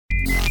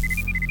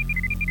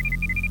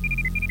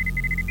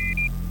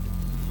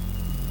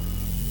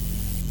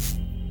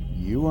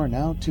You are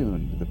now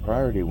tuned to the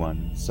Priority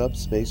One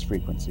subspace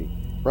frequency,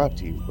 brought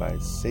to you by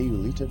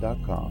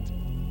Sayulita.com.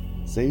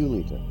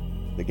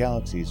 Sayulita, the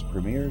galaxy's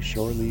premier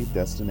shore leave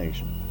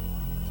destination.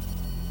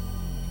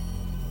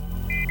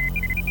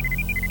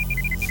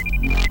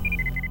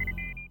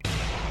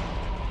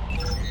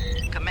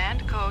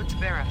 Command codes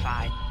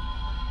verified.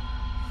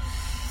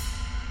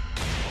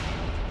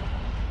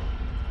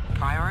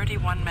 Priority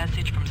One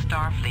message from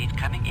Starfleet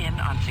coming in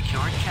on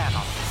secured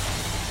channel.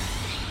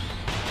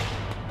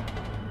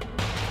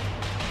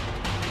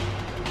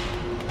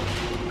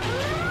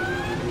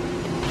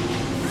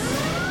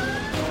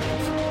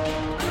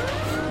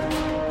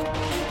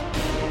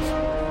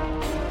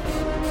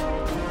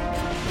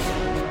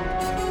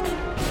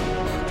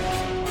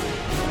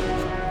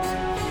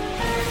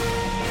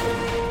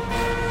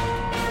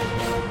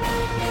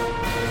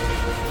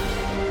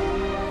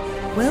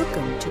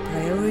 Welcome to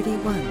Priority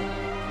One.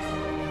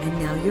 And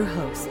now your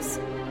hosts.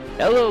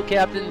 Hello,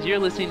 Captains. You're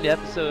listening to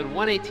episode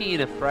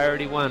 118 of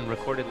Priority One,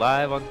 recorded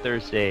live on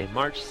Thursday,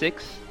 March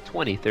 6,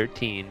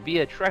 2013,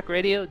 via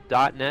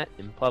TrekRadio.net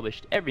and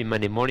published every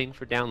Monday morning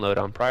for download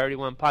on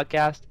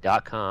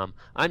PriorityOnePodcast.com.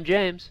 I'm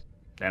James.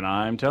 And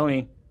I'm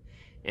Tony.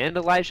 And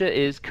Elijah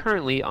is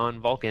currently on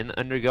Vulcan,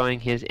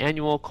 undergoing his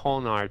annual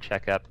Kolnar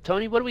checkup.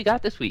 Tony, what do we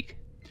got this week?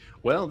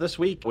 Well, this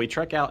week we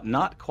trek out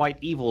Not Quite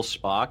Evil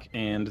Spock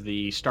and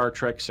the Star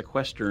Trek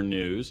Sequester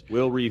news.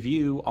 We'll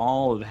review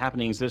all of the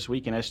happenings this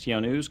week in STO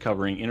News,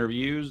 covering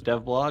interviews,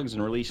 dev blogs,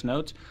 and release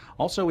notes.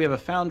 Also, we have a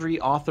Foundry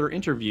author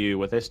interview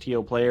with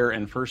STO player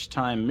and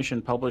first-time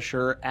mission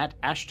publisher at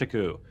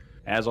Ashtaku.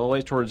 As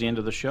always, towards the end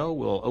of the show,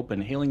 we'll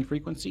open hailing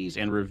frequencies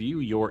and review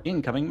your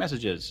incoming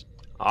messages.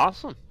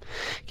 Awesome.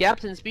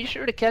 Captains, be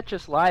sure to catch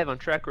us live on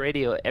Trek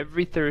Radio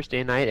every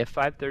Thursday night at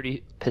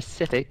 5:30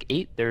 Pacific,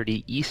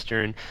 8:30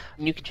 Eastern.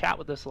 You can chat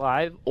with us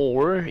live,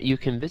 or you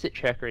can visit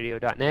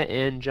TrekRadio.net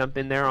and jump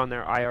in there on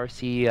their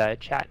IRC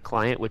chat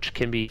client, which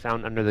can be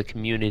found under the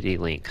community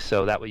link.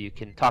 So that way you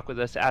can talk with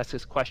us, ask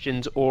us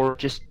questions, or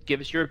just give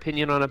us your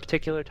opinion on a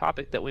particular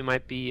topic that we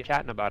might be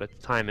chatting about at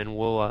the time, and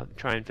we'll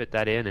try and fit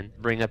that in and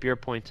bring up your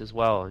points as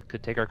well. It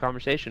could take our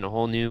conversation a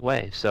whole new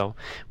way. So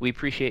we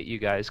appreciate you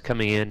guys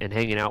coming in and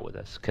hanging out with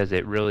us, because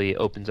it really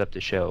opens up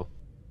the show.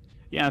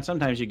 Yeah, and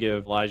sometimes you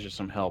give Elijah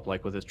some help,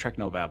 like with his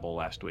Treknobabble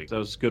last week. That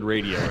was good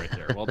radio right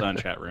there. Well done,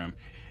 chat room.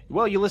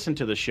 Well, you listen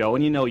to the show,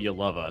 and you know you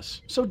love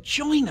us. So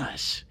join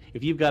us.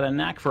 If you've got a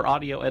knack for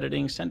audio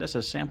editing, send us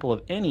a sample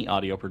of any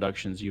audio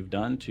productions you've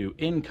done to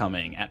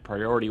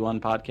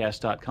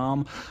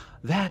incoming@PriorityOnePodcast.com.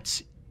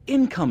 That's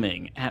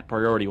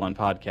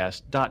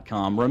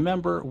incoming@PriorityOnePodcast.com.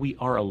 Remember, we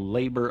are a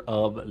labor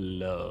of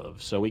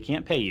love, so we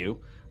can't pay you,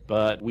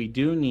 but we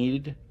do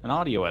need an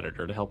audio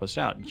editor to help us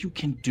out. You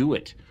can do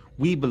it.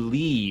 We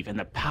believe in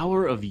the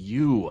power of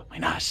you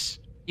and us.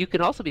 You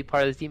can also be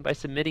part of the team by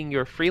submitting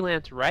your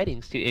freelance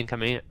writings to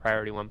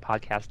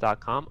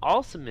incoming@PriorityOnePodcast.com.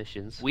 All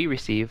submissions we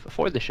receive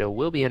for the show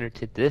will be entered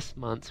to this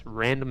month's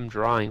random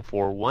drawing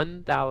for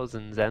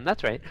 1,000 Zen.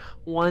 That's right,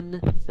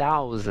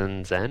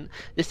 1,000 Zen.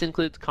 This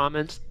includes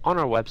comments on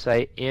our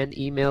website and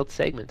emailed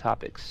segment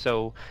topics.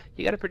 So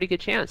you got a pretty good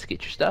chance.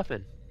 Get your stuff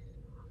in.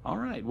 All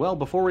right. Well,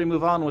 before we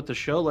move on with the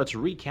show, let's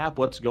recap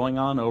what's going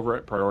on over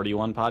at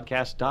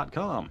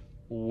PriorityOnePodcast.com.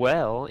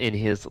 Well, in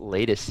his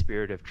latest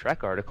Spirit of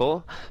Trek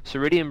article,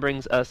 Ceridian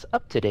brings us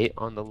up to date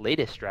on the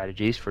latest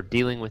strategies for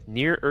dealing with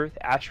near-Earth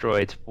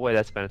asteroids. Boy,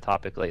 that's been a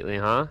topic lately,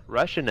 huh?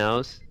 Russia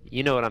knows.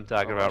 You know what I'm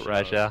talking about,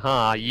 Russia,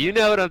 huh? You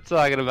know what I'm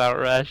talking about,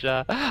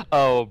 Russia.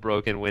 Oh,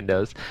 broken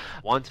windows.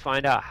 Want to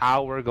find out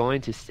how we're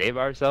going to save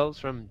ourselves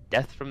from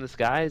death from the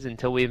skies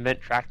until we invent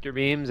tractor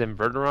beams and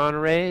Verteron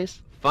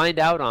arrays? Find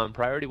out on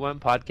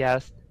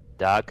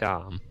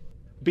PriorityOnePodcast.com.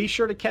 Be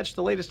sure to catch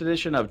the latest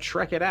edition of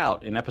Trek It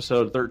Out. In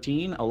episode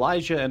 13,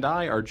 Elijah and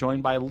I are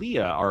joined by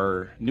Leah,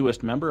 our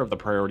newest member of the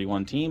Priority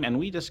One team, and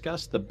we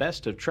discuss the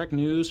best of Trek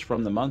news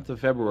from the month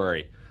of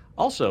February.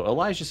 Also,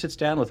 Elijah sits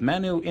down with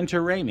Manu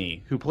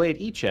Intiraymi, who played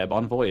Icheb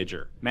on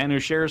Voyager. Manu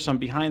shares some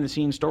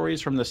behind-the-scenes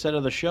stories from the set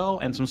of the show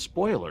and some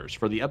spoilers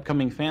for the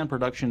upcoming fan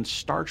production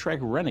Star Trek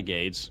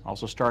Renegades,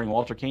 also starring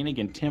Walter Koenig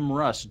and Tim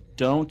Russ.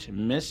 Don't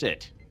miss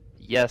it.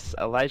 Yes,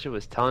 Elijah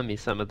was telling me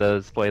some of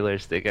those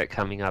spoilers they got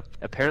coming up.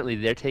 Apparently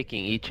they're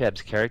taking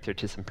Icheb's character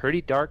to some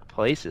pretty dark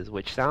places,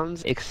 which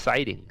sounds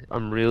exciting.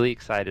 I'm really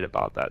excited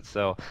about that,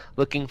 so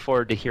looking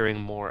forward to hearing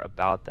more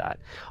about that.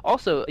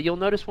 Also, you'll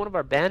notice one of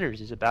our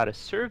banners is about a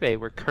survey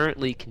we're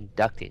currently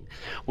conducting.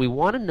 We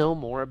want to know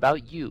more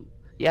about you.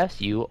 Yes,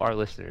 you, our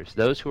listeners,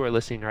 those who are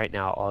listening right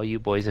now, all you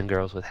boys and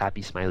girls with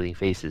happy smiling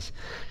faces.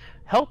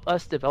 Help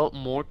us develop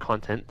more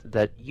content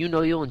that you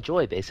know you'll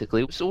enjoy,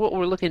 basically. So what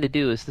we're looking to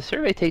do is, the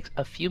survey takes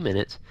a few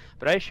minutes,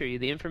 but I assure you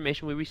the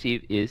information we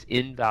receive is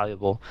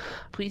invaluable.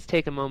 Please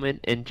take a moment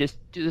and just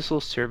do this little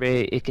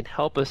survey. It can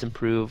help us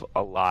improve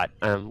a lot.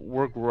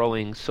 We're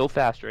growing so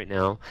fast right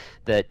now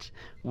that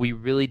we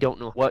really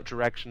don't know what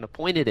direction to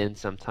point it in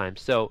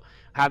sometimes. So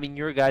having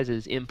your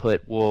guys'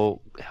 input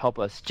will help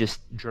us just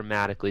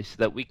dramatically so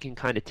that we can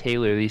kind of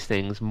tailor these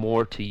things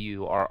more to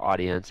you, our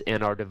audience,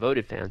 and our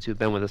devoted fans who've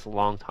been with us a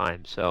long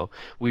time. So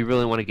we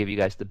really want to give you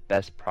guys the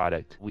best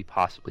product we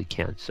possibly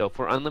can. So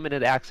for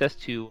unlimited access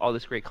to all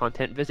this great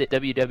content, visit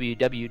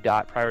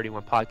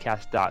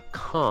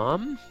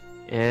www.priorityonepodcast.com.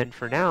 And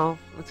for now,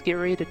 let's get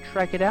ready to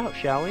trek it out,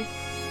 shall we?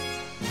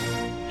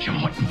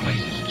 Jim, what in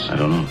places? I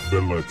don't know.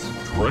 Then let's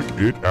trek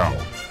it out.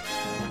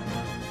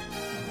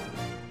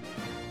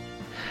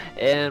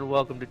 And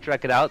welcome to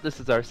Trek It Out.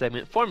 This is our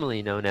segment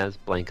formerly known as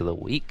Blank of the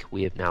Week.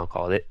 We have now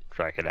called it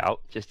Trek It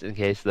Out. Just in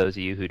case those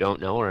of you who don't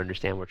know or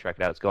understand where Trek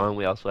It Out's going,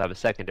 we also have a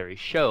secondary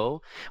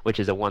show, which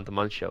is a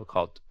once-a-month show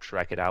called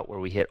Trek It Out, where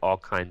we hit all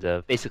kinds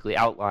of basically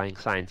outlying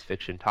science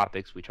fiction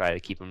topics. We try to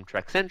keep them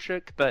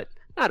Trek-centric, but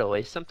not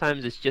always.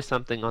 Sometimes it's just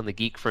something on the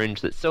geek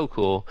fringe that's so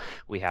cool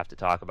we have to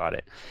talk about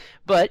it.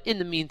 But in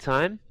the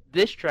meantime,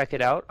 this Trek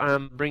It Out,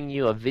 I'm bringing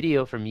you a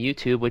video from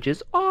YouTube, which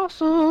is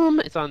awesome.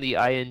 It's on the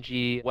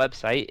ING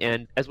website,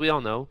 and as we all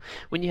know,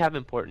 when you have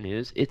important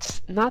news,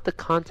 it's not the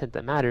content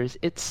that matters,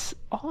 it's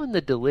all in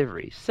the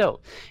delivery. So,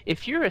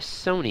 if you're a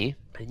Sony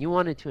and you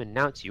wanted to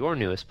announce your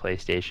newest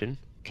PlayStation,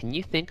 can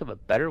you think of a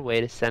better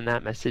way to send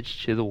that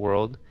message to the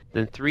world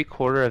than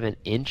 3/4 of an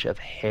inch of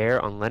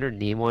hair on Leonard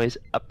Nimoy's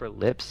upper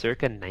lip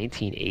circa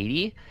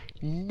 1980?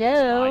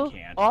 No. I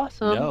can't.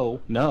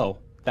 Awesome. No.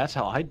 That's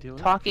how I do it.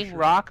 Talking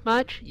rock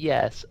much?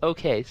 Yes.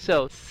 Okay,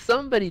 so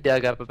somebody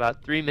dug up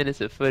about 3 minutes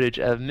of footage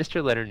of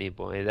Mr. Leonard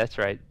Nimoy, that's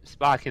right,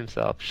 Spock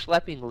himself,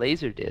 schlepping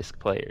Laserdisc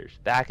players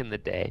back in the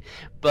day.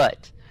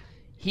 But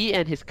he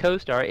and his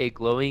co-star, a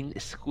glowing,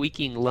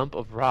 squeaking lump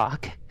of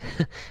rock,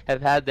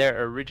 have had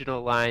their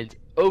original lines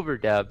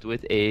overdubbed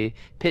with a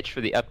pitch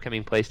for the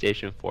upcoming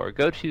PlayStation 4.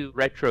 Go to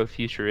Retro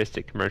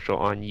Futuristic commercial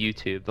on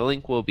YouTube. The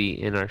link will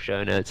be in our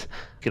show notes.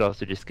 You could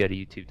also just go to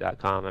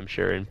youtube.com, I'm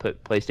sure, and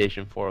put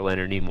PlayStation 4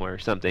 Leonard Nimoy or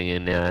something,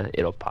 and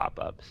it'll pop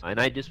up.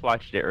 And I just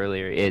watched it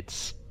earlier.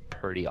 It's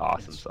pretty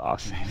awesome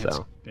sauce.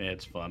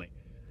 It's funny.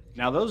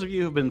 Now, those of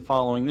you who've been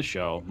following the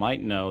show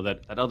might know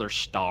that other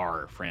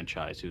Star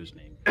franchise, whose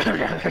name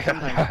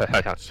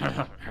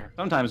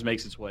sometimes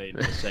makes its way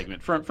into the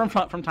segment from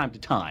time to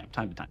time.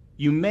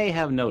 You may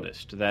have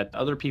noticed that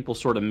other people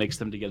sort of mix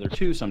them together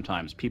too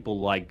sometimes. People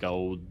like,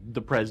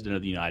 the President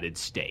of the United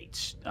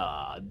States.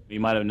 You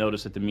might have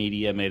noticed that the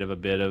media made a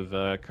bit of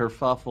a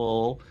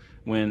kerfuffle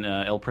when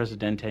El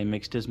Presidente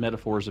mixed his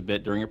metaphors a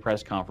bit during a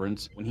press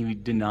conference when he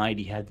denied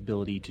he had the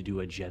ability to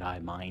do a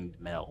Jedi mind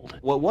meld.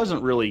 What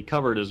wasn't really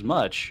covered as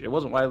much, it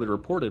wasn't widely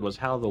reported, was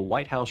how the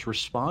White House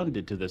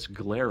responded to this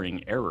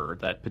glaring error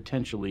that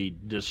potentially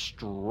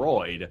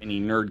destroyed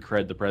any nerd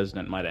cred the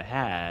president might have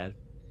had.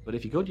 But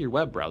if you go to your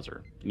web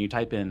browser and you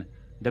type in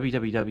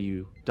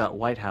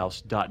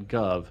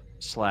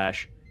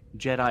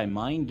www.whitehouse.gov/Jedi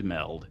mind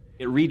meld,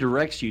 it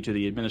redirects you to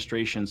the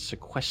administration's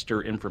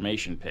sequester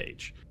information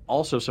page.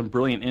 Also, some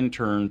brilliant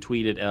intern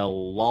tweeted a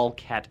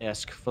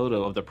lolcat-esque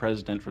photo of the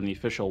president from the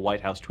official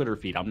White House Twitter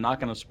feed. I'm not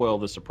going to spoil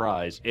the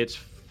surprise. It's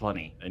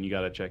funny, and you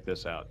got to check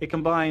this out. It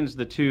combines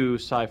the two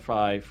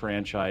sci-fi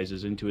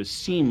franchises into a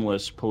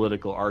seamless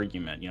political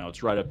argument. You know,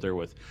 it's right up there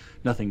with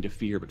Nothing to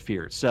Fear But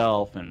Fear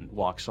Itself and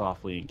Walk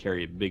Softly and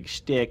Carry a Big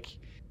Stick.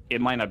 It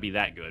might not be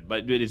that good,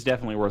 but it is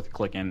definitely worth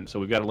clicking. So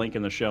we've got a link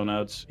in the show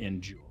notes.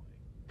 Enjoy.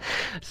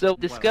 So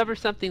discover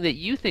something that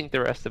you think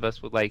the rest of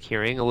us would like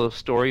hearing, a little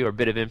story or a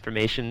bit of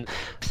information.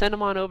 Send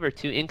them on over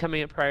to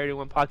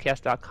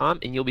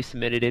incoming@PriorityOnePodcast.com, and you'll be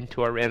submitted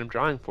into our random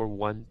drawing for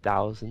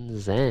 1,000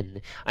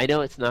 Zen. I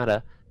know it's not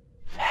a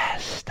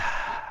festa,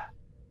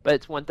 but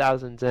it's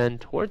 1,000 Zen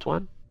towards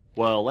one.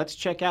 Well, let's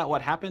check out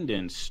what happened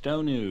in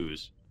Stow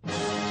News.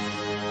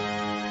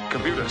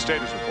 Computer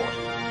status report.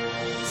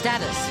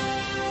 Status.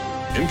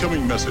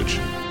 Incoming message.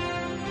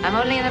 I'm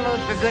only in the mood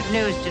for good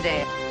news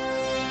today.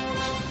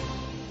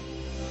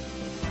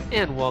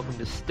 And welcome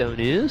to Stow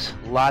News.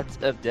 Lots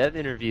of dev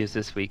interviews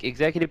this week.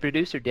 Executive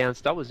producer Dan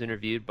Stahl was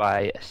interviewed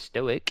by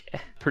Stoic.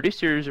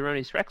 Producer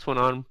Zeronis Rex went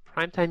on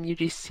Primetime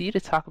UGC to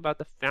talk about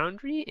the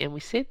Foundry, and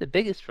we saved the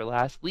biggest for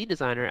last. Lead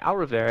designer Al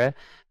Rivera,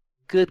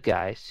 good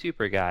guy,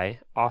 super guy,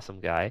 awesome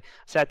guy,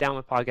 sat down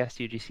with Podcast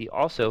UGC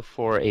also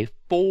for a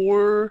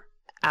 4-hour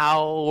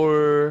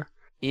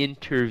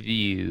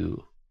interview.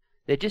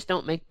 They just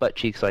don't make butt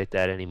cheeks like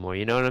that anymore.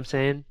 You know what I'm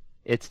saying?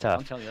 It's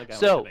tough. I'm telling you, that guy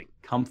was in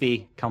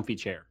a comfy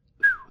chair.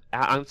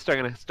 I'm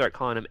going to start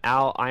calling him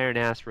Al Iron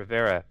Ass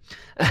Rivera.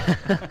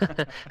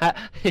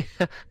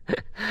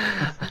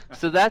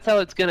 So that's how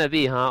it's going to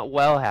be, huh?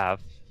 Well,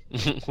 have.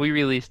 We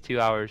release 2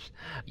 hours.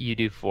 You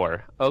do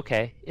 4.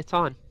 Okay, it's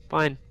on.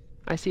 Fine.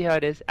 I see how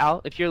it is.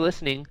 Al, if you're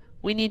listening,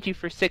 we need you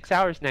for 6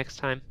 hours next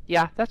time.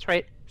 Yeah, that's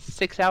right.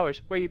 6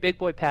 hours. Wear your big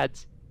boy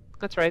pads.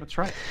 That's right. That's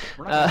right.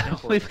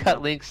 We've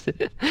got links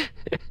to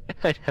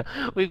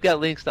we've got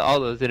links to all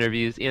those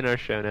interviews in our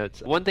show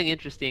notes. One thing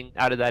interesting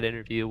out of that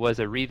interview was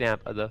a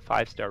revamp of the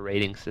 5-star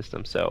rating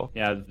system. So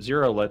yeah,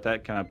 Zero let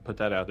that kind of put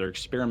that out there,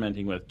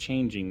 experimenting with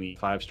changing the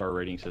 5-star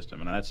rating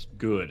system, and that's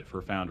good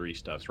for Foundry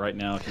stuff. So right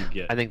now, if you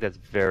get, I think that's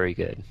very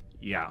good.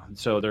 Yeah,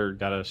 so they're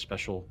got a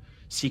special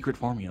secret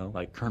formula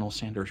like Colonel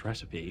Sanders'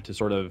 recipe to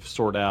sort of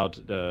sort out,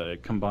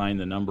 combine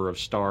the number of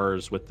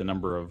stars with the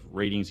number of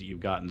ratings that you've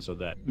gotten so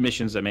that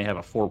missions that may have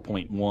a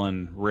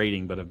 4.1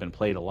 rating but have been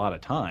played a lot of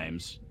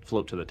times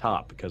float to the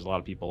top because a lot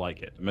of people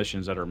like it.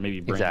 Missions that are maybe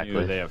brand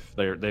new,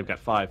 they've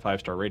got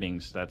 5-star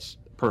ratings. That's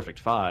perfect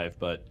 5,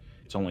 but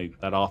it's only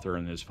that author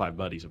and his 5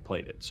 buddies have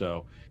played it.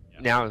 So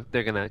now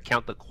they're going to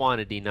count the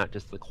quantity, not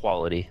just the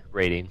quality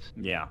ratings.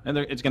 Yeah, and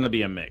it's going to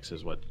be a mix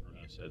is what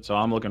Renee said. So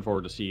I'm looking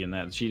forward to seeing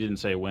that. She didn't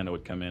say when it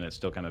would come in. It's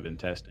still kind of in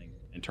testing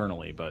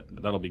internally, but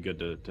that'll be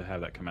good to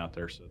have that come out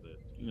there so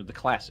that the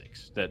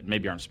classics that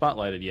maybe aren't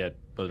spotlighted yet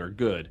but are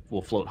good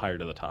will float higher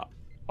to the top.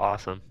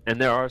 Awesome.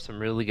 And there are some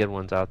really good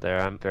ones out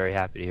there. I'm very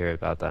happy to hear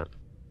about that.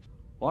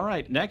 All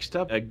right, next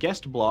up, a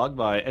guest blog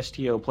by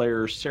STO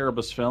player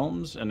Cerebus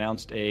Films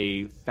announced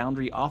a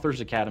Foundry Authors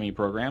Academy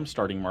program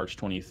starting March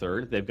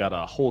 23rd. They've got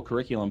a whole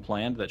curriculum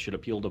planned that should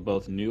appeal to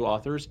both new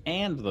authors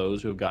and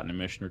those who have gotten a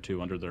mission or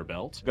two under their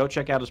belts. Go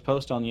check out his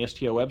post on the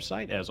STO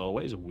website. As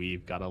always,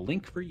 we've got a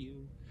link for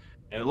you.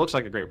 And it looks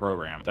like a great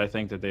program. I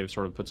think that they've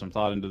sort of put some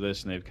thought into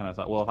this, and they've kind of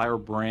thought, well, if I were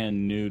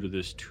brand new to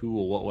this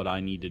tool, what would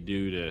I need to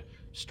do to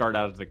start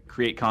out at the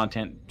create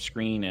content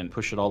screen and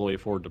push it all the way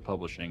forward to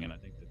publishing? And I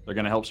think they're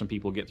going to help some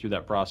people get through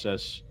that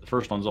process. The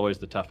first one's always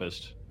the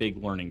toughest,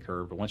 big learning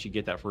curve. But once you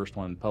get that first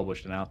one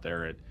published and out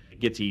there, it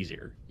gets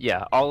easier.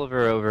 Yeah,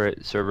 Oliver over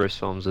at Cerberus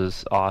Films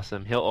is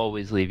awesome. He'll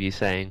always leave you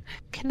saying,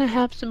 "Can I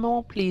have some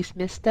more, please,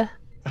 mister?"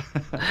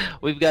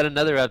 We've got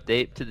another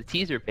update to the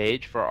teaser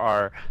page for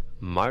our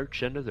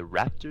March Under the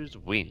Raptor's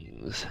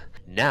Wings.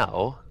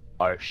 Now,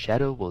 our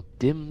shadow will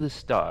dim the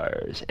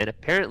stars. And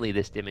apparently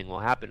this dimming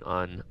will happen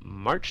on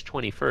March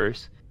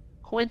 21st.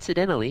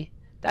 Coincidentally,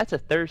 that's a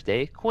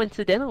Thursday.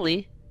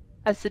 Coincidentally,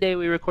 that's the day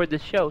we record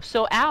this show.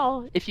 So,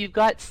 Al, if you've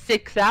got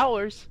 6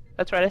 hours,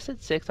 that's right, I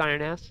said 6,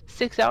 Iron Ass,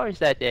 6 hours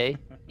that day,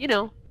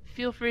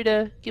 feel free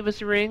to give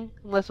us a ring.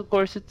 Unless, of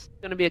course, it's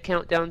going to be a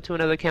countdown to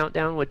another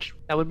countdown, which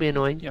that would be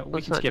annoying. Yeah, we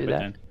Let's can not skip do it that.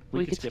 then.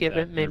 We could skip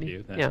it,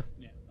 maybe. Yeah.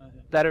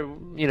 That or,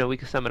 we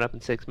could sum it up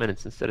in 6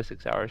 minutes instead of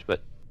 6 hours,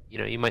 but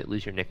you might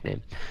lose your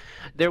nickname.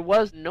 There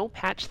was no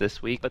patch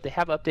this week, but they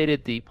have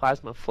updated the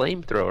Plasma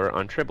Flamethrower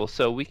on Tribble,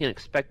 so we can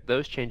expect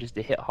those changes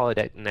to hit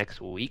Holodeck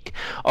next week.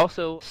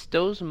 Also,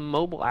 STO's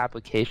mobile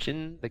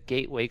application, the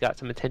Gateway, got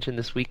some attention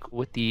this week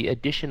with the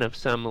addition of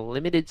some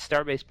limited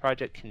Starbase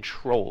project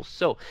controls.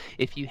 So,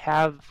 if you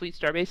have Fleet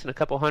Starbase and a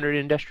couple hundred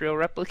industrial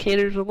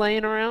replicators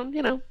laying around,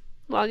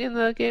 log in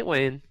the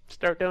Gateway and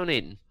start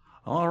donating.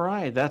 All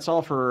right, that's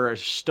all for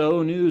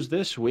STO News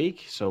this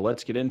week. So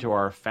let's get into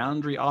our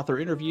Foundry author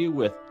interview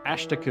with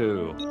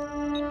Ashtaku.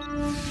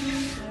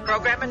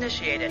 Program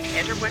initiated.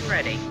 Enter when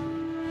ready.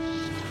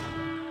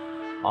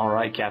 All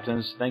right,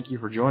 Captains, thank you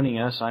for joining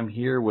us. I'm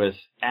here with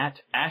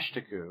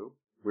 @Ashtaku.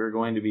 We're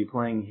going to be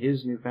playing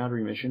his new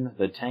Foundry mission,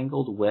 The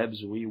Tangled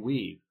Webs We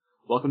Weave.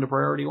 Welcome to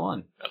Priority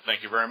 1.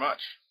 Thank you very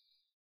much.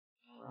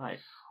 All right.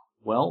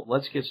 Well,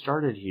 let's get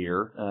started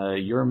here.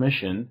 Your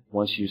mission,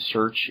 once you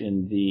search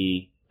in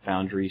the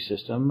Foundry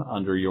system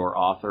under your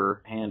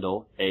author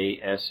handle,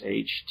 ASHTAKU,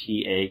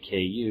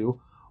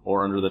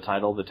 or under the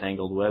title, The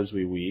Tangled Webs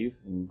We Weave.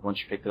 And once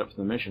you picked it up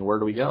from the mission, where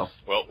do we go?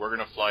 Well, we're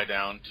going to fly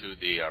down to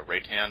the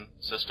Raytan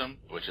system,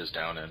 which is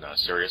down in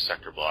Sirius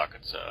Sector Block.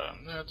 It's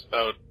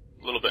about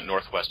a little bit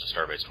northwest of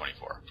Starbase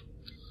 24.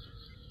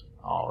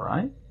 All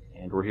right.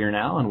 And we're here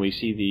now, and we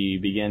see the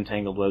Begin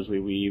Tangled Webs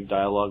We Weave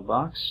dialog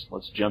box.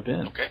 Let's jump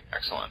in. Okay,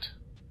 excellent.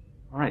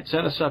 All right,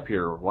 set us up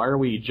here. Why are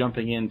we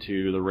jumping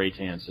into the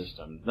Raytan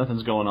system?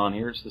 Nothing's going on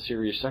here. It's the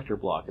Sirius Sector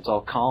Block. It's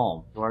all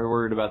calm. Why are we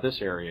worried about this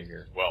area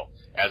here? Well,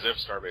 as if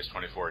Starbase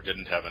 24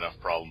 didn't have enough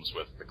problems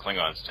with the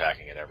Klingons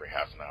attacking it every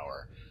half an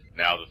hour,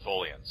 now the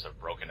Tholians have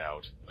broken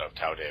out of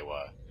Tau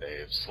Dewa.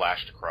 They've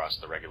slashed across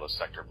the Regulus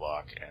Sector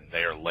Block, and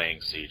they are laying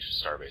siege to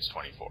Starbase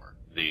 24.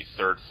 The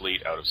Third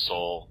Fleet out of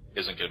Sol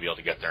isn't going to be able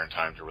to get there in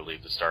time to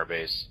relieve the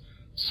Starbase,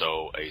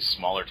 so a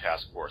smaller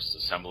task force is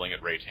assembling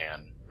at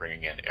Raytan,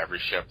 bringing in every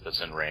ship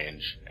that's in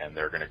range, and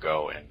they're going to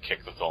go and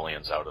kick the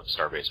Tholians out of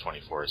Starbase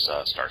 24's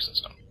star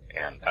system.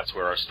 And that's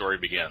where our story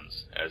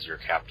begins, as your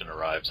captain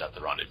arrives at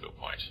the rendezvous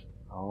point.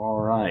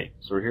 All right.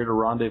 So we're here to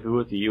rendezvous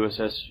with the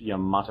USS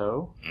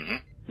Yamato. Mm-hmm.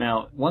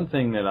 Now, one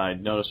thing that I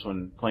noticed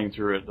when playing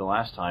through it the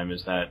last time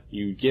is that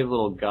you give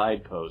little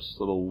guideposts,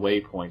 little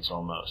waypoints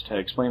almost.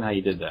 Explain how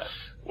you did that.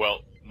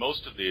 Well,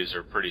 most of these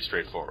are pretty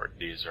straightforward.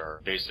 These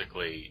are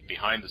basically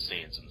behind the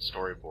scenes in the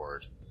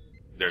storyboard.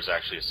 There's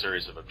actually a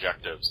series of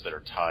objectives that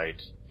are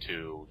tied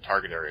to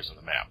target areas on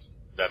the map.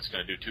 That's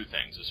going to do two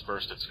things.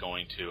 First, it's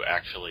going to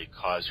actually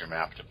cause your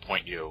map to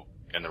point you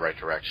in the right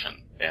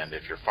direction. And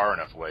if you're far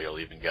enough away, you'll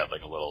even get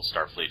like a little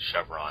Starfleet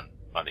chevron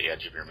on the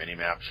edge of your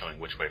mini-map showing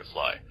which way to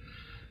fly.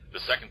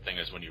 The second thing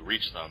is when you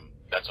reach them,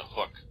 that's a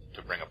hook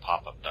to bring a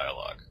pop-up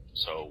dialogue.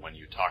 So when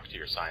you talk to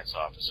your science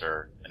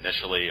officer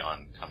initially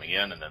on coming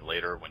in, and then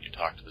later when you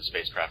talk to the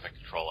space traffic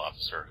control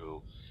officer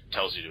who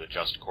tells you to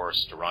adjust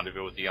course to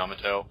rendezvous with the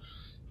Yamato,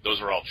 those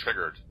are all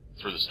triggered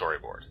through the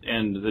storyboard.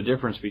 And the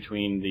difference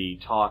between the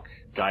talk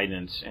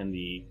guidance and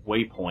the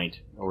waypoint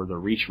or the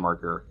reach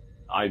marker,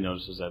 I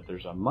noticed is that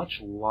there's a much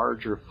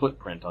larger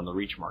footprint on the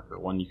reach marker,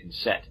 one you can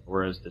set,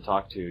 whereas the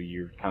Talk To,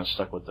 you're kind of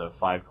stuck with the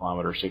 5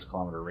 kilometer, 6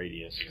 kilometer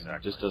radius. Exactly.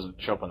 It just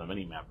doesn't show up on the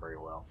mini-map very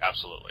well.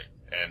 Absolutely.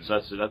 And so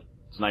that's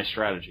a nice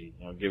strategy.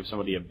 Give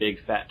somebody a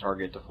big, fat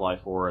target to fly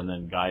for and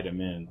then guide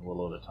them in a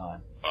little at a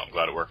time. Well, I'm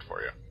glad it worked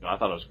for you. I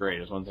thought it was great.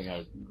 It was one thing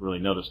I really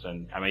noticed,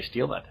 and I may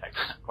steal that tactic,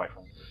 quite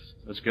frankly.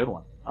 It's a good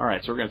one. All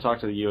right, so we're going to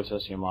talk to the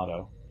USS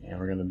Yamato, and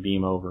we're going to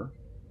beam over.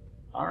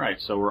 All right,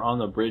 so we're on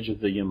the bridge of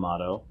the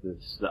Yamato.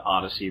 It's the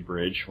Odyssey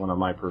Bridge, one of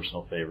my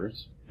personal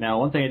favorites. Now,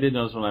 one thing I did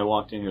notice when I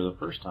walked in here the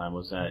first time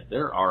was that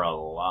there are a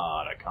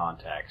lot of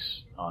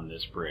contacts on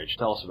this bridge.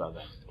 Tell us about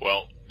that.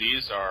 Well,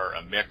 these are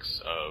a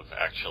mix of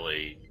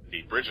actually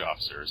the bridge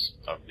officers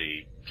of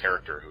the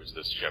character who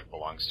this ship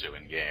belongs to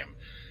in-game,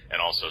 and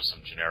also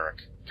some generic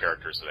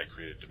characters that I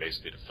created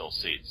to fill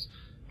seats.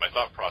 My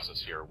thought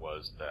process here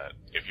was that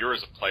if you're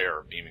as a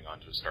player beaming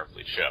onto a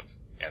Starfleet ship,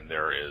 and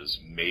there is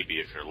maybe,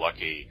 if you're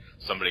lucky,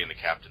 somebody in the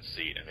captain's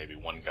seat and maybe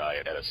one guy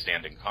at a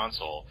standing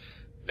console,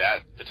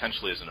 that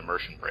potentially is an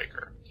immersion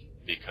breaker.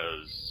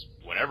 Because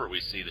whenever we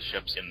see the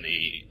ships in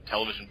the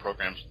television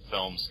programs and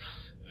films,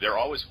 they're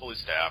always fully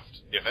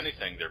staffed. If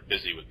anything, they're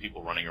busy with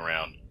people running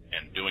around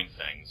and doing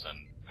things, and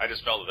I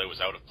just felt that it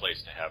was out of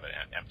place to have an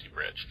empty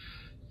bridge.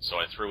 So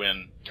I threw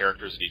in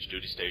characters at each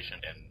duty station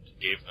and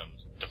gave them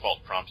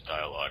default prompt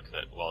dialogue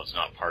that, while it's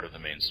not part of the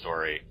main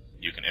story,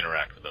 you can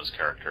interact with those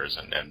characters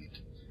and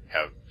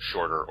have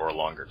shorter or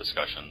longer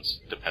discussions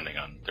depending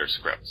on their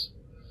scripts.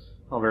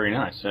 Oh, very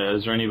nice.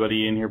 Is there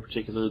anybody in here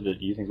particular that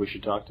you think we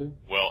should talk to?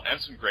 Well,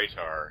 Ensign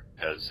Graytar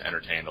has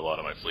entertained a lot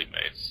of my fleet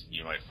mates.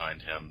 You might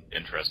find him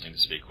interesting to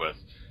speak with.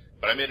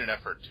 But I made an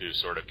effort to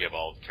sort of give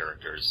all the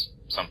characters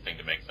something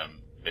to make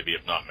them, maybe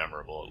if not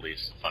memorable, at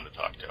least fun to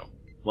talk to.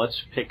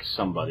 Let's pick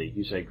somebody.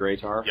 You say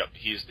Graytar? Yep,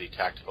 he's the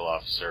tactical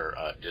officer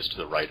just to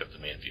the right of the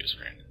main view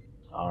screen.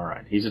 All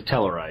right. He's a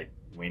Tellarite.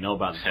 We know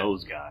about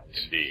those guys.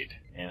 Indeed.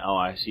 And,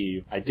 I see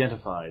you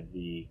identified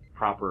the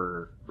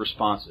proper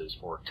responses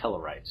for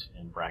Tellarites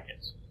in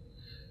brackets.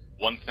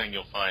 One thing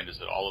you'll find is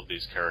that all of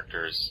these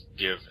characters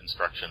give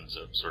instructions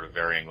of sort of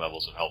varying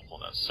levels of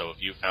helpfulness. So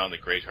if you found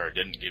that Graytar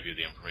didn't give you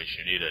the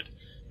information you needed,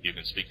 you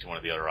can speak to one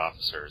of the other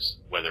officers,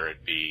 whether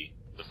it be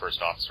the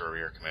first officer or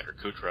Rear Commander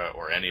Kutra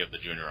or any of the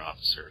junior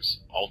officers.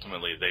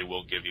 Ultimately, they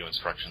will give you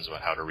instructions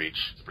about how to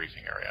reach the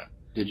briefing area.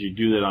 Did you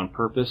do that on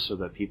purpose so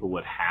that people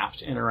would have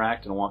to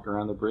interact and walk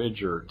around the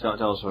bridge, or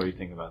tell us what you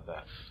think about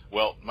that?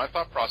 Well, my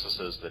thought process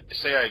is that,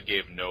 say I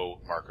gave no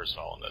markers at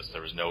all in this,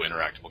 there was no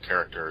interactable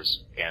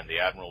characters, and the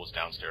Admiral was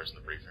downstairs in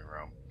the briefing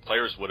room,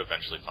 players would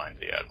eventually find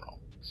the Admiral.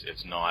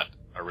 It's not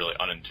a really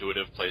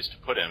unintuitive place to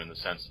put him in the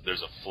sense that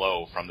there's a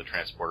flow from the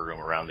transporter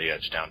room around the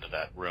edge down to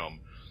that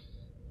room.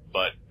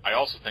 But I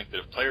also think that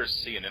if players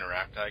see an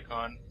interact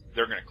icon,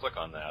 they're going to click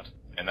on that,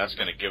 and that's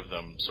going to give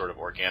them sort of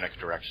organic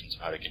directions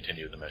of how to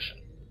continue the mission.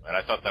 And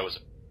I thought that was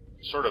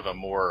sort of a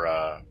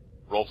more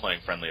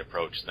role-playing friendly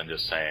approach than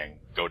just saying,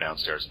 go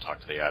downstairs and talk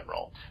to the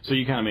Admiral. So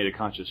you kind of made a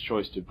conscious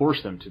choice to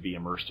force them to be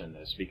immersed in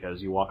this,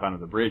 because you walk onto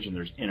the bridge and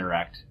there's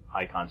interact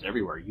icons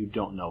everywhere. You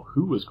don't know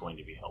who is going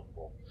to be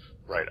helpful.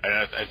 Right, and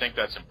I think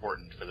that's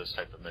important for this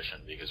type of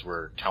mission, because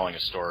we're telling a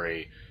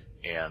story,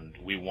 and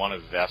we want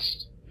to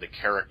vest the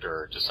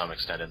character to some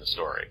extent in the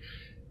story.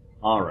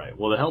 All right.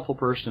 Well, the helpful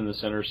person in the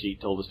center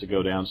seat told us to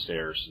go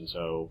downstairs, and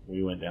so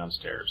we went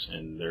downstairs.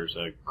 And there's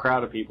a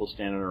crowd of people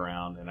standing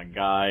around, and a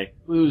guy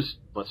who's,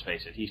 let's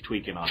face it, he's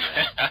tweaking on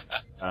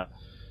that.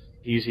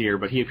 He's here,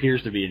 but he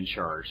appears to be in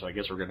charge, so I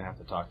guess we're going to have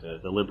to talk to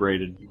the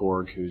liberated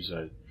Borg who's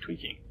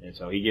tweaking. And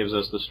so he gives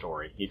us the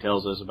story. He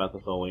tells us about the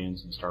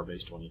Tholians and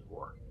Starbase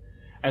 24.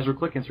 As we're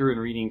clicking through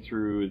and reading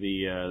through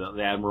the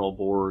Admiral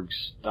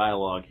Borg's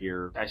dialogue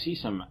here, I see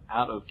some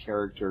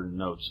out-of-character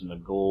notes in the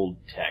gold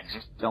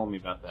text. Tell me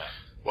about that.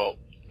 Well,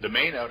 the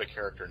main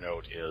out-of-character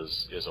note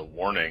is a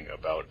warning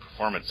about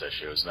performance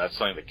issues, and that's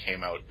something that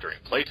came out during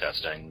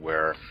playtesting,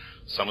 where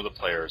some of the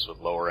players with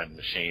lower-end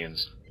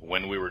machines,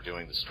 when we were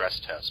doing the stress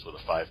test with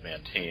a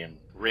 5-man team,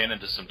 ran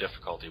into some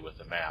difficulty with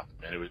the map,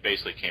 and it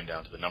basically came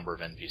down to the number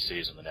of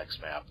NPCs in the next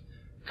map,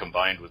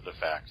 combined with the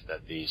fact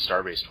that the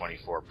Starbase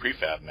 24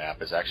 prefab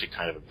map is actually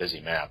kind of a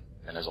busy map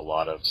and has a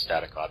lot of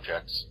static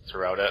objects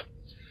throughout it.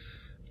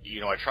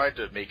 I tried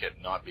to make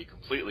it not be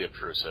completely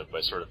obtrusive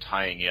by sort of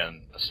tying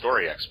in a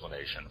story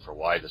explanation for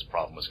why this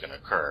problem was going to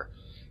occur,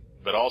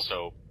 but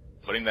also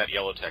putting that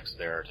yellow text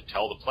there to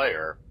tell the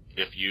player,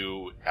 if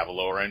you have a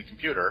lower-end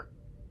computer,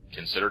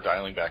 consider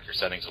dialing back your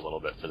settings a little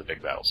bit for the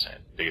big battle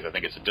scene, because I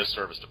think it's a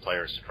disservice to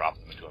players to drop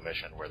them into a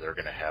mission where they're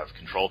going to have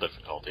control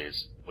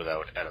difficulties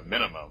without, at a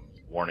minimum,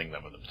 warning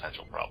them of the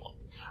potential problem.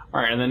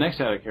 All right, and the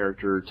next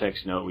out-of-character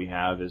text note we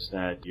have is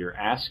that you're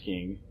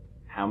asking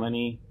how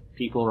many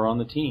people are on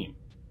the team.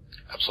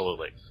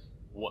 Absolutely.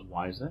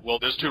 Why is that? Well,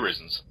 there's two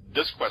reasons.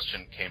 This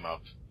question came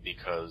up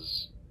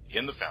because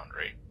in the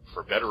Foundry,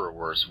 for better or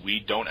worse,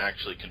 we don't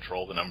actually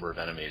control the number of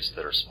enemies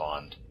that are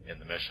spawned in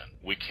the mission.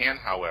 We can,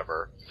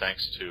 however,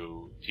 thanks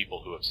to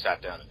people who have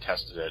sat down and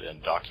tested it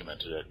and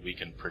documented it, we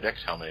can predict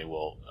how many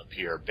will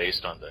appear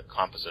based on the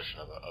composition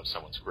of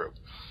someone's group.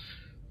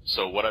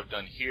 So what I've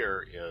done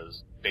here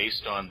is,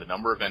 based on the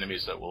number of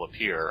enemies that will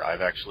appear,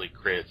 I've actually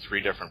created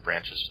 3 different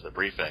branches to the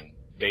briefing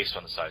based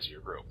on the size of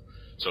your group.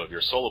 So if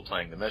you're solo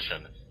playing the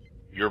mission,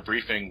 your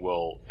briefing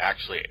will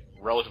actually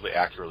relatively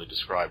accurately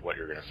describe what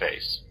you're going to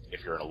face.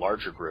 If you're in a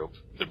larger group,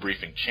 the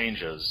briefing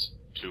changes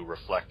to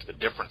reflect the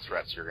different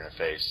threats you're going to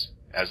face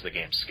as the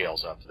game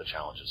scales up the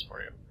challenges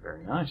for you.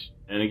 Very nice.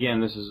 And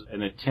again, this is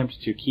an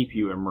attempt to keep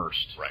you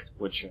immersed, right?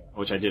 Which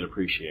I did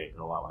appreciate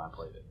a lot when I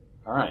played it.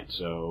 All right,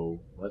 so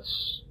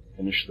let's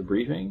finish the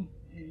briefing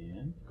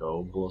and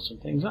go blow some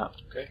things up.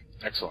 Okay,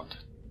 excellent.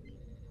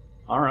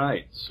 All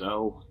right,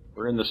 so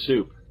we're in the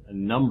soup. A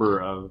number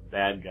of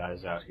bad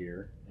guys out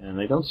here, and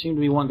they don't seem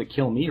to be wanting to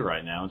kill me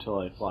right now until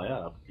I fly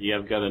up. You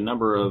have got a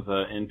number of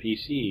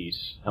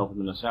NPCs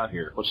helping us out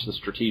here. What's the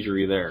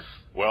strategy there?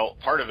 Well,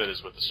 part of it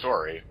is with the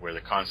story, where the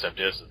concept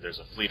is that there's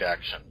a fleet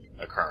action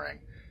occurring.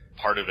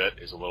 Part of it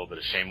is a little bit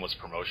of shameless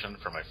promotion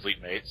for my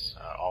fleet mates.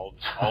 All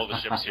the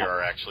ships here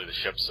are actually the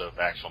ships of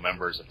actual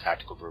members of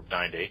Tactical Group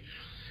 90.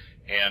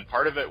 And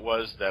part of it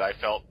was that I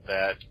felt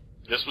that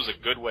this was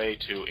a good way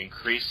to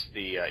increase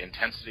the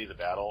intensity of the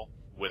battle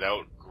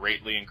without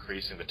greatly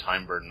increasing the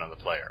time burden on the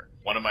player.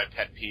 One of my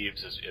pet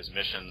peeves is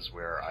missions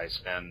where I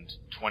spend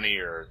 20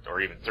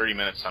 or even 30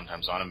 minutes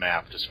sometimes on a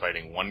map just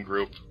fighting one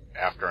group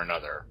after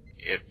another.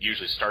 It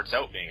usually starts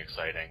out being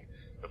exciting,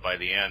 but by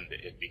the end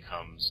it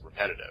becomes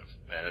repetitive.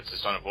 And it's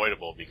just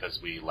unavoidable because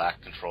we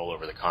lack control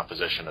over the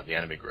composition of the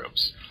enemy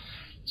groups.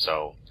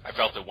 So I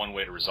felt that one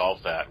way to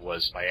resolve that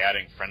was by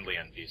adding friendly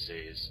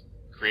NPCs,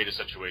 create a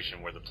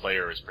situation where the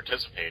player is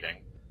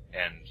participating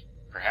and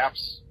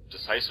perhaps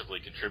decisively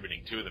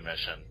contributing to the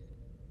mission,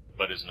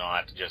 but is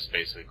not just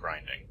basically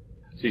grinding.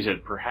 So you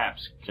said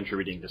perhaps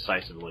contributing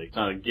decisively. It's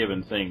not a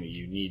given thing that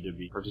you need to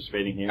be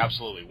participating here?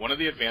 Absolutely. One of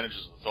the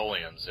advantages of the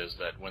Tholians is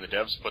that when the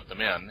devs put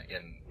them in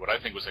what I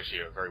think was actually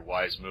a very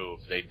wise move,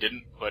 they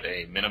didn't put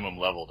a minimum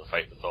level to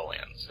fight the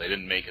Tholians. They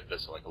didn't make it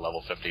this like a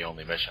level 50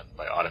 only mission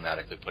by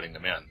automatically putting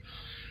them in.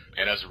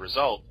 And as a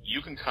result,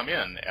 you can come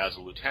in as a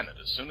lieutenant.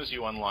 As soon as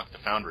you unlock the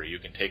Foundry, you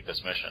can take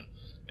this mission.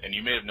 And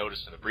you may have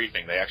noticed in the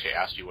briefing, they actually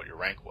asked you what your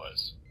rank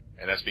was.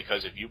 And that's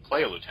because if you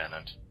play a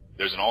lieutenant,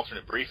 there's an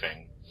alternate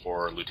briefing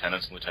for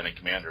lieutenants and lieutenant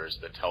commanders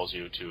that tells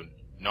you to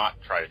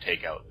not try to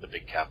take out the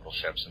big capital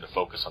ships and to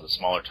focus on the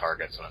smaller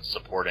targets and on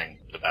supporting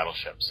the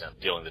battleships and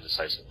dealing the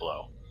decisive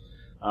blow.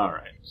 All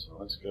right, so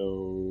let's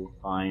go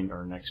find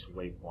our next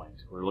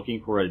waypoint. We're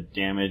looking for a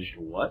damaged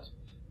what?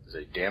 It's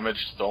a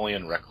damaged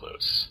Tholian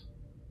Recluse.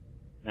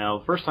 Now,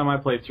 the first time I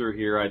played through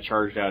here, I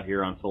charged out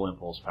here on full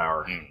impulse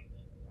power. And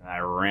I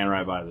ran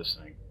right by this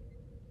thing.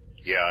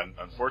 Yeah,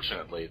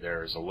 unfortunately,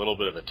 there's a little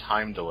bit of a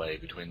time delay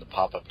between the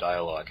pop-up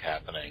dialogue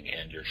happening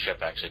and your ship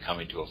actually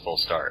coming to a full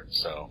start.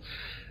 So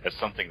it's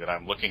something that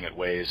I'm looking at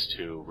ways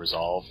to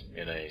resolve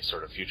in a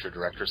sort of future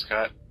director's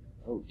cut.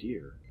 Oh,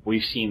 dear.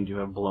 We seem to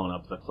have blown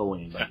up the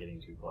Tholian by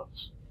getting too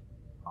close.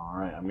 All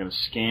right, I'm going to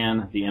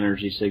scan the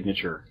energy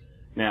signature.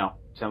 Now,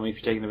 tell me if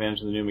you're taking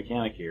advantage of the new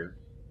mechanic here.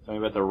 Tell me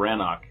about the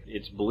Rannoch.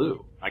 It's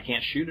blue. I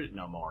can't shoot it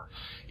no more.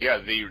 Yeah,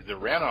 the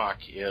Rannoch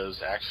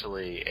is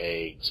actually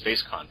a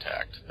space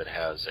contact that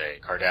has a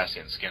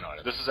Cardassian skin on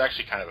it. This is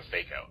actually kind of a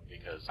fake-out,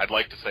 because I'd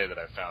like to say that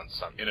I've found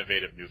some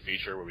innovative new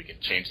feature where we can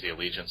change the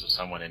allegiance of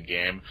someone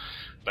in-game,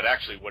 but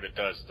actually what it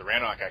does is the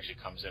Rannoch actually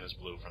comes in as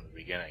blue from the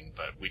beginning,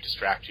 but we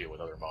distract you with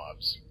other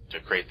mobs to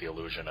create the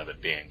illusion of it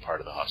being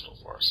part of the hostile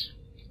force.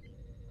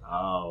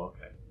 Oh,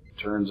 okay.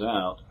 Turns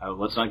out,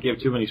 let's not give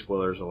too many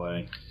spoilers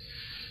away,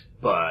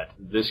 but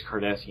this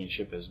Cardassian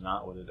ship is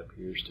not what it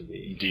appears to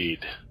be. Indeed.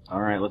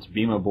 All right, let's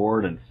beam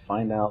aboard and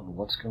find out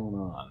what's going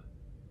on.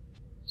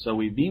 So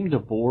we beamed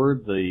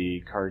aboard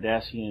the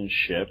Cardassian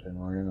ship, and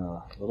we're in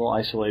a little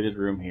isolated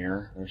room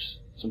here. There's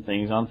some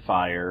things on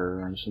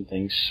fire and some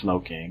things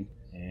smoking,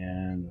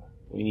 and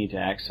we need to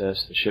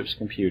access the ship's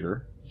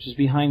computer, which is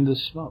behind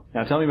this smoke.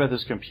 Now tell me about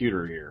this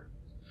computer here.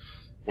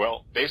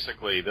 Well,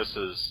 basically this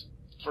is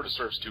sort of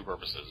serves two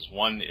purposes.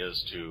 One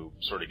is to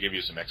sort of give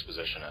you some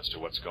exposition as to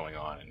what's going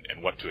on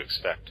and what to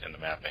expect in the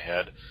map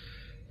ahead.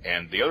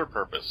 And the other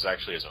purpose is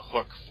actually as a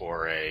hook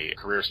for a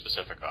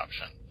career-specific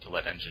option to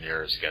let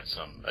engineers get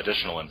some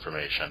additional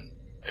information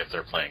if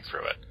they're playing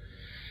through it.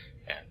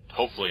 And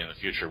hopefully in the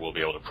future we'll be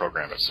able to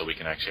program it so we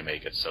can actually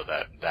make it so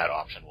that that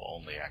option will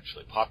only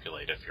actually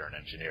populate if you're an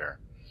engineer.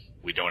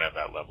 We don't have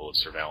that level of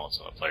surveillance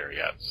on the player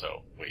yet,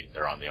 so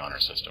they're on the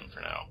honor system for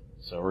now.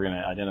 So we're going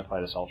to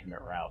identify this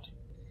alternate route.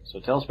 So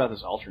tell us about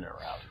this alternate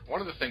route. One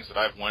of the things that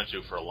I've wanted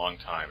to do for a long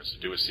time is to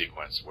do a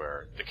sequence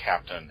where the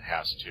captain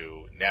has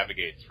to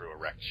navigate through a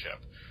wrecked ship.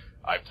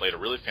 I played a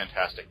really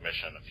fantastic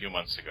mission a few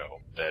months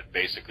ago that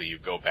basically you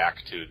go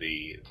back to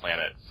the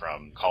planet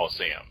from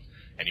Colosseum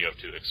and you have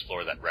to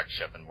explore that wrecked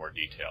ship in more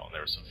detail. And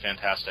there was some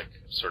fantastic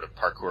sort of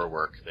parkour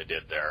work they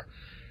did there.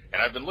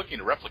 And I've been looking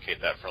to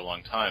replicate that for a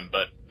long time,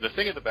 but the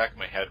thing at the back of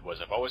my head was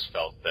I've always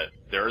felt that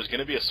there is going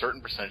to be a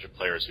certain percentage of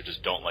players who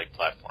just don't like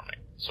platforming.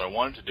 So I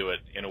wanted to do it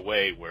in a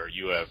way where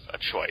you have a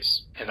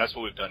choice. And that's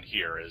what we've done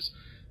here is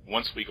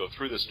once we go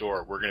through this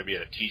door, we're going to be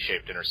at a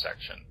T-shaped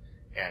intersection.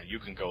 And you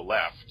can go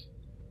left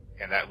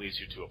and that leads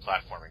you to a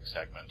platforming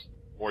segment.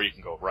 Or you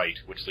can go right,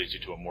 which leads you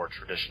to a more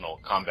traditional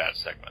combat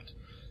segment.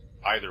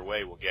 Either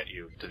way will get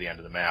you to the end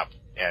of the map,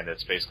 and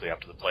it's basically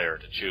up to the player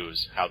to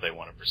choose how they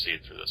want to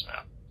proceed through this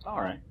map. All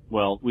right.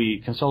 Well, we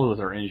consulted with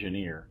our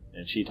engineer,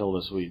 and she told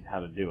us how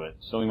to do it,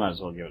 so we might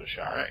as well give it a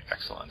shot. All right,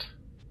 excellent.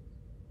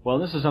 Well,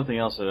 this is something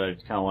else that I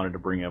kind of wanted to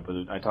bring up.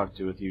 I talked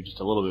with you just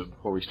a little bit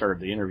before we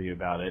started the interview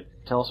about it.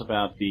 Tell us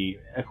about the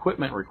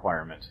equipment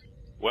requirement.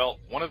 Well,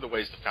 one of the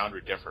ways the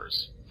Foundry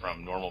differs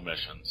from normal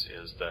missions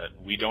is that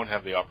we don't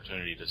have the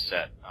opportunity to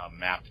set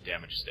map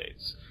damage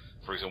states.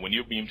 For example, when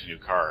you beam to New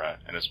Kara,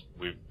 and as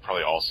we've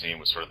probably all seen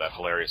with sort of that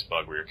hilarious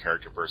bug where your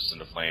character bursts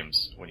into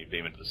flames when you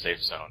beam into the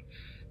safe zone.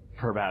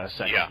 For about a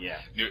second, yeah.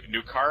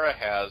 New Kara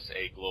has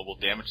a global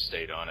damage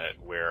state on it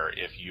where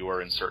if you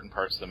are in certain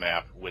parts of the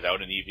map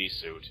without an EV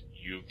suit,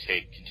 you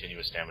take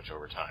continuous damage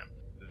over time.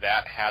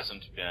 That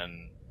hasn't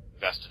been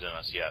vested in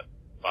us yet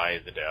by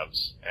the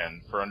devs,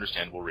 and for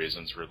understandable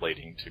reasons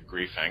relating to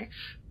griefing.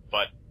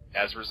 But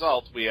as a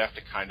result, we have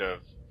to kind of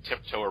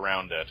tiptoe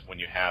around it when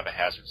you have a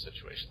hazard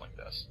situation like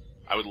this.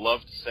 I would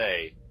love to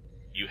say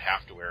you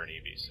have to wear an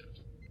EV suit,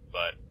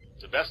 but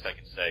the best I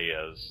can say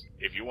is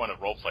if you want to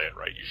roleplay it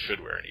right, you should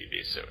wear an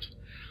EV suit.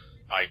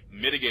 I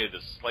mitigated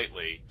this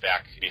slightly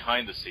back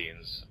behind the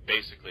scenes,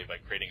 basically by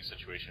creating a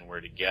situation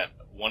where to get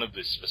one of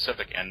the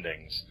specific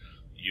endings,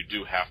 you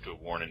do have to have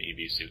worn an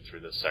EV suit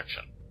through this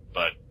section.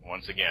 But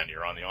once again,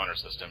 you're on the honor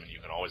system, and you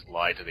can always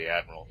lie to the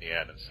Admiral at the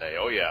end and say,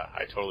 oh yeah,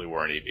 I totally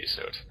wore an EV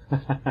suit.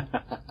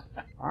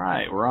 All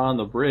right, we're on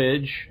the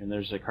bridge, and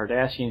there's a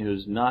Cardassian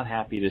who's not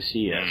happy to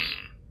see us.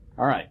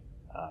 All right,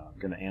 I'm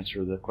going to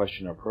answer the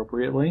question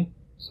appropriately,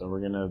 so we're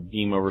going to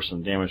beam over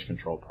some damage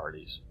control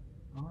parties.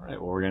 All right,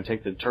 well, we're going to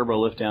take the turbo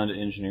lift down to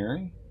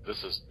engineering.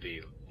 This is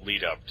the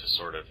lead-up to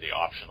sort of the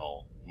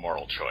optional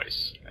moral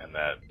choice, and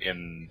that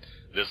in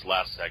this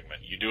last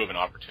segment, you do have an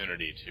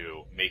opportunity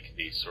to make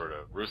the sort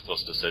of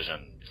ruthless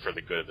decision for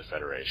the good of the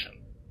Federation.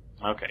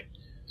 Okay,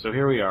 so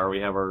here we are.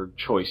 We have our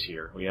choice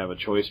here. We have a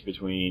choice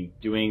between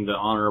doing the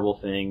honorable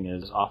thing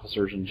as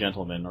officers and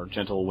gentlemen, or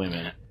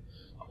gentlewomen,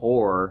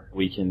 or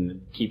we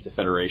can keep the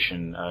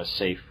Federation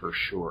safe for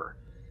sure.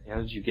 How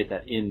did you get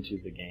that into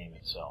the game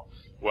itself?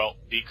 Well,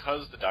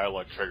 because the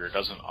dialogue trigger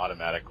doesn't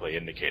automatically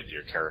indicate that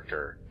your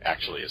character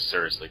actually is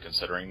seriously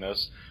considering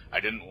this,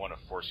 I didn't want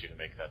to force you to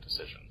make that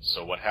decision.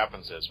 So what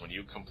happens is when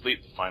you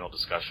complete the final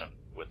discussion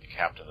with the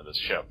captain of this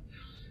ship,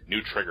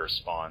 new trigger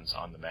spawns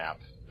on the map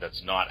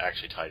that's not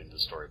actually tied into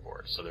the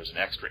storyboard. So there's an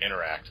extra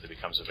interact that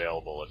becomes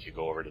available if you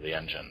go over to the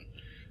engine.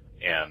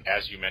 And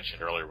as you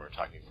mentioned earlier when we were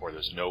talking before,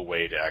 there's no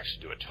way to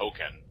actually do a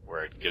token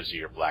where it gives you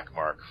your black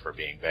mark for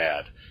being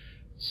bad.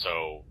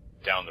 So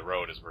down the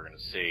road, as we're going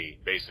to see,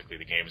 basically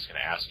the game is going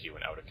to ask you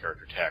in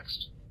out-of-character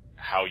text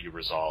how you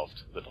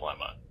resolved the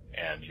dilemma,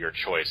 and your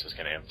choice is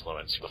going to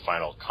influence the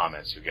final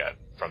comments you get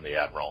from the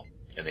Admiral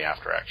in the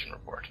after-action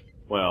report.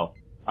 Well,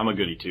 I'm a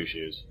goody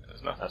two-shoes.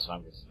 There's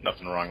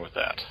nothing wrong with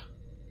that.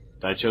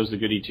 I chose the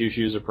goody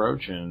two-shoes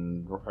approach,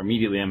 and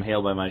immediately I'm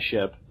hailed by my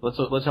ship.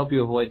 Let's help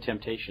you avoid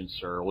temptation,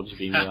 sir. We'll just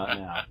beam you out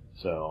now.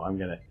 So I'm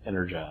going to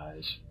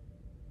energize.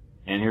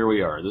 And here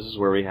we are. This is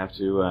where we have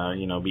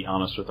to, be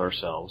honest with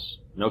ourselves.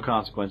 No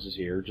consequences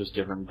here, just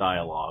different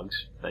dialogues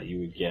that you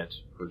would get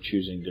for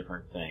choosing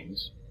different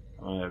things.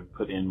 I'm going to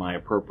put in my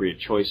appropriate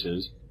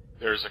choices.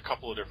 There's a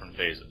couple of different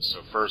phases.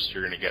 So first,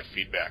 you're going to get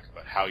feedback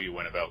about how you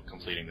went about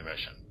completing the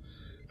mission.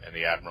 And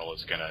the Admiral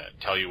is going to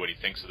tell you what he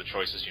thinks of the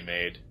choices you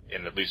made.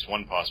 In at least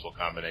one possible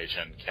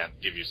combination, can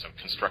give you some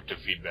constructive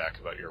feedback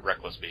about your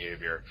reckless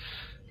behavior.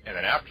 And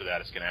then after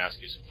that, it's going to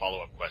ask you some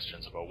follow-up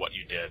questions about what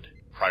you did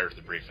prior to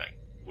the briefing,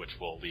 which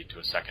will lead to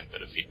a second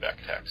bit of feedback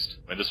text.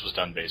 And this was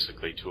done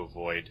basically to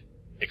avoid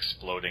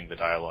exploding the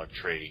dialogue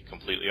tree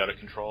completely out of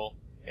control.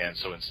 And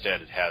so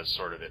instead it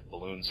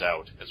balloons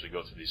out as we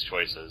go through these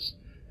choices,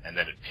 and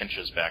then it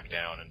pinches back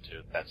down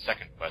into that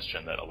second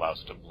question that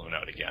allows it to balloon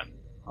out again.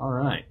 All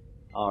right.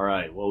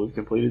 Well, we've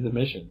completed the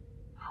mission.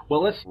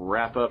 Well, let's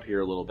wrap up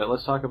here a little bit.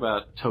 Let's talk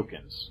about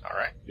tokens. All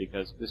right.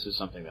 Because this is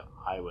something that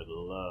I would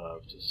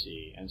love to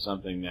see, and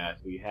something that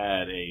we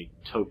had a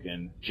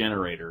token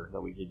generator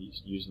that we could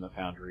use in the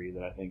Foundry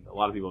that I think a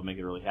lot of people would make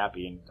it really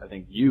happy, and I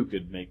think you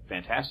could make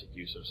fantastic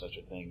use of such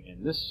a thing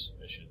in this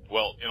mission.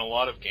 Well, in a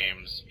lot of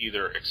games,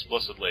 either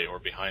explicitly or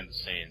behind the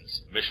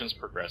scenes, missions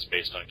progress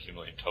based on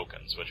accumulating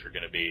tokens, which are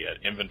going to be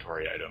an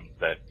inventory item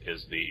that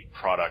is the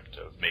product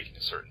of making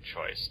a certain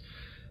choice.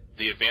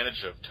 The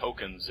advantage of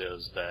tokens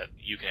is that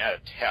you can add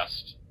a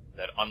test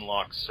that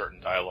unlocks certain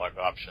dialogue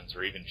options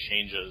or even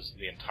changes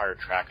the entire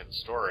track of the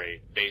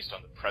story based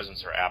on the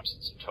presence or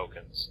absence of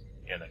tokens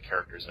in a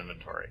character's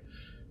inventory.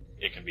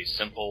 It can be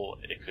simple.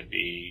 It could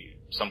be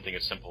something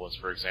as simple as,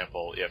 for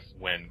example, if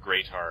when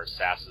Greytar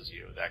sasses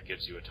you, that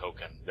gives you a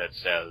token that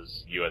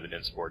says you have an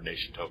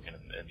insubordination token,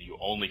 and you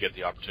only get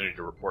the opportunity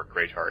to report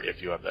Greytar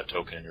if you have that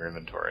token in your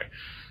inventory.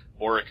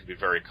 Or it could be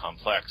very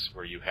complex,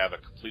 where you have a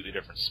completely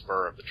different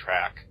spur of the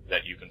track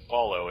that you can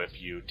follow if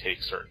you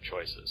take certain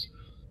choices.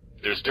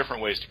 There's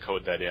different ways to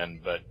code that in,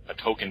 but a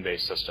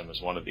token-based system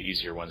is one of the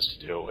easier ones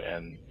to do,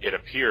 and it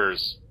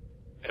appears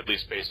at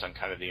least based on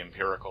kind of the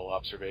empirical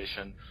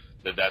observation,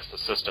 that's the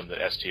system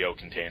that STO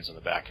contains in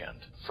the back end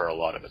for a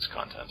lot of its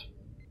content.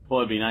 Well,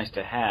 it'd be nice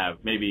to have,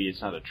 maybe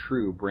it's not a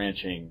true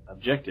branching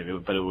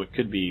objective, but it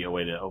could be a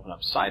way to open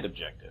up side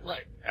objectives.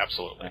 Right,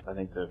 absolutely. I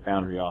think the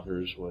Foundry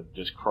authors would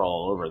just crawl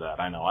all over that.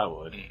 I know I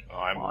would.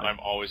 I'm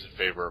always in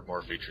favor of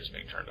more features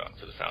being turned on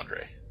for the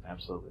Foundry.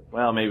 Absolutely.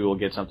 Well, maybe we'll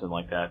get something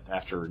like that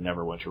after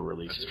Neverwinter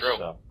releases. That's true.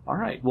 So. All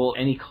right. Well,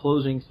 any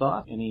closing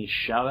thoughts? Any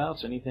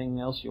shout-outs?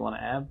 Anything else you want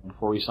to add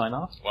before we sign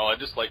off? Well, I'd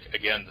just like,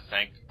 again, to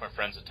thank my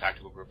friends at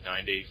Tactical Group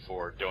 90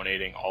 for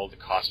donating all the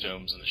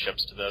costumes and the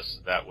ships to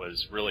this. That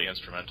was really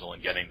instrumental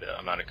in getting the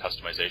amount of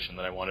customization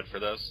that I wanted for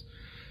this.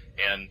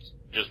 And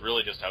just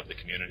out of the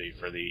community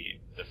for the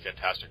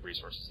fantastic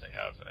resources they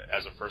have.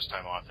 As a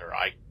first-time author,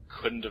 I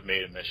couldn't have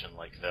made a mission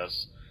like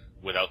this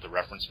without the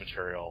reference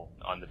material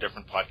on the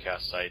different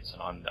podcast sites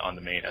and on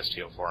the main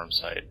STO forum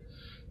site.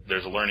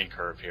 There's a learning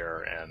curve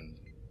here, and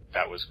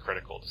that was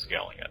critical to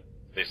scaling it.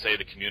 They say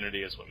the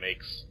community is what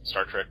makes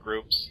Star Trek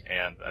groups,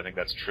 and I think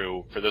that's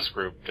true for this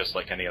group, just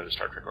like any other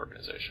Star Trek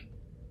organization.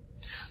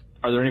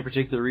 Are there any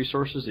particular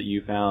resources that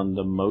you found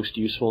the most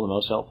useful, the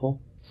most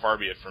helpful? Far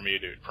be it for me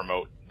to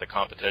promote the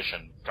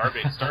competition.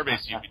 Starbase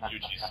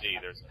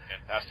UGC, there's a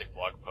fantastic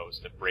blog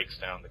post that breaks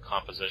down the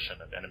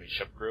composition of enemy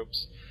ship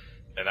groups,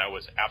 and that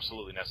was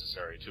absolutely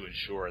necessary to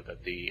ensure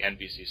that the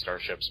NBC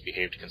starships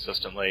behaved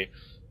consistently,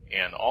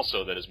 and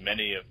also that as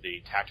many of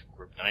the Tactical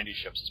Group 90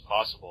 ships as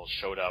possible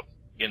showed up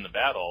in the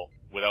battle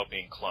without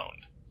being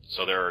cloned.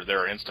 So there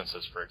are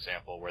instances, for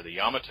example, where the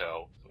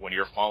Yamato, when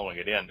you're following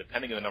it in,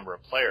 depending on the number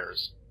of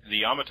players, the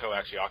Yamato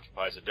actually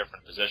occupies a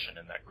different position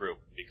in that group,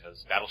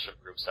 because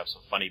battleship groups have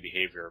some funny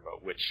behavior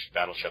about which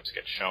battleships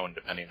get shown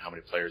depending on how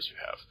many players you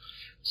have.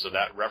 So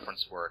that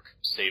reference work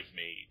saved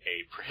me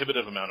a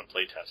prohibitive amount of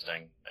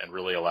playtesting and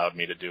really allowed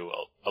me to do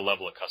a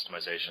level of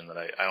customization that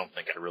I don't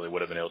think I really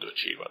would have been able to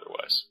achieve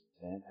otherwise.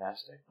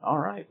 Fantastic. All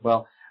right.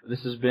 Well,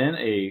 this has been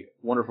a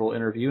wonderful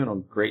interview and a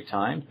great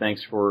time.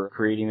 Thanks for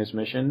creating this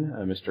mission,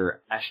 Mr.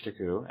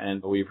 Ashtaku,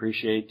 and we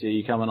appreciate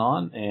you coming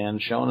on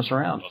and showing us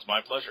around. Well, it's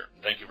my pleasure.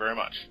 Thank you very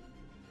much.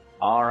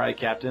 All right,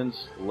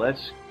 Captains,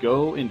 let's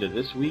go into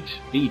this week's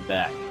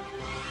feedback.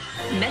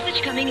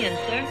 Message coming in,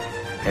 sir.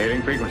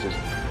 Hailing frequencies.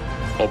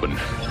 Open.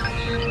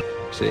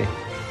 See,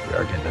 we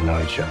are getting to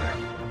know each other.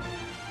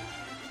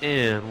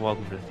 And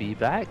welcome to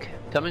Feedback.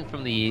 Coming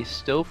from the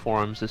STO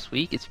forums this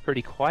week, it's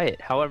pretty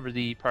quiet. However,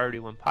 the Priority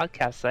One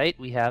podcast site,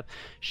 we have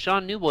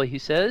Sean Newboy, who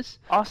says,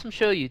 "Awesome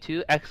show, you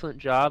two. Excellent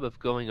job of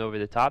going over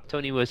the top.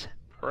 Tony was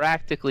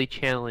practically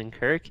channeling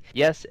Kirk.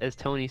 Yes, as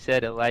Tony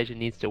said, Elijah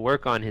needs to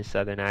work on his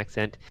southern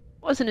accent.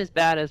 Wasn't as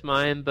bad as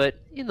mine, but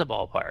in the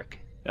ballpark."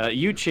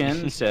 Yu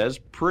Chen says,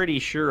 pretty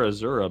sure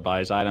Azura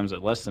buys items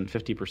at less than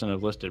 50%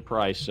 of listed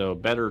price, so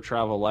better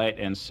travel light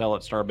and sell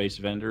at Starbase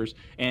vendors.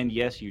 And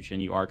yes, Yu Chen,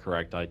 you are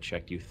correct. I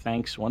checked you.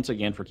 Thanks once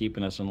again for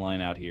keeping us in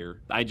line out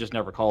here. I just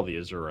never call the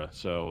Azura,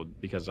 so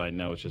because I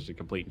know it's just a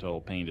complete and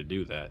total pain to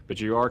do that.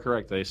 But you are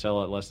correct. They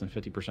sell at less than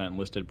 50%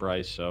 listed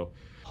price, so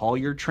haul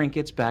your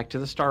trinkets back to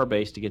the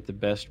Starbase to get the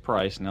best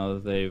price now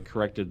that they've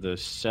corrected the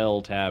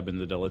sell tab in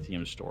the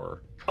Dilithium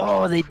store.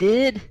 Oh, they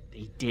did?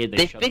 They did.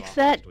 They fixed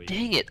that?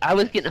 Dang it. I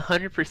was getting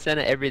 100% of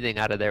everything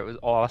out of there. It was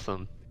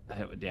awesome.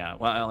 Yeah,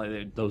 well,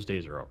 those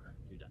days are over.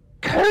 You're done.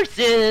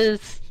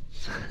 Curses!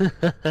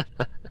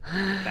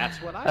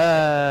 That's what I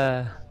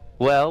said.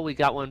 Well, we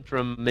got one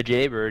from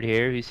Majaybird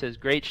here who says,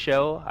 "Great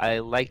show. I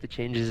like the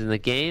changes in the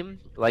game,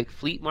 like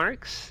fleet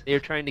marks. They're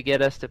trying to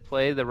get us to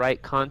play the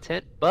right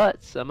content,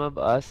 but some of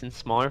us in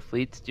smaller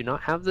fleets do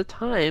not have the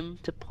time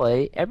to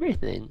play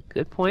everything."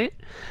 Good point.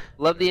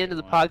 Love the end of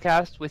the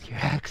podcast with your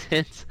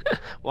accents.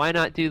 Why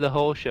not do the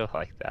whole show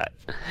like that?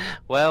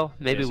 Well,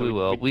 maybe we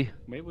will.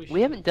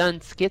 We haven't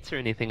done skits or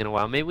anything in a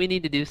while. Maybe we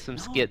need to do some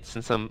skits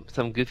and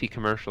some goofy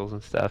commercials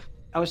and stuff.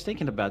 I was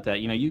thinking about that.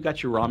 You know, you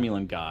got your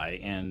Romulan guy,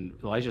 and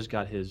Elijah's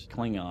got his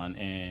Klingon,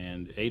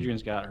 and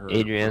Adrian's got her.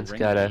 Adrian's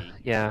got a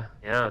yeah.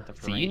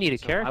 So you need a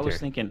character. I was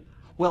thinking,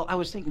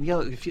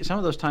 some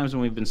of those times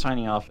when we've been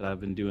signing off, I've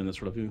been doing this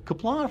sort of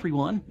Kapla,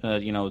 everyone.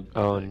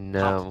 Oh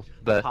no,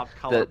 pop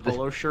collar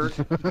polo shirt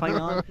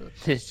Klingon.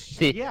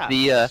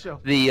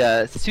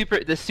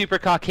 The super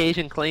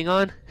Caucasian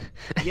Klingon.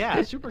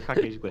 Yeah, super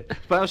Caucasian Klingon.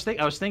 But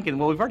I was thinking,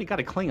 well, we've already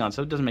got a Klingon,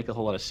 so it doesn't make a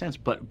whole lot of sense.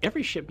 But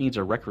every ship needs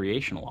a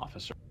recreational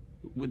officer,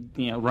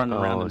 running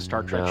around in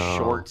Star Trek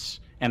shorts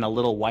and a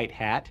little white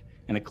hat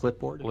and a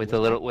clipboard with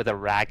a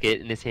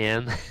racket in his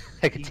hand,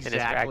 like a tennis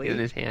racket in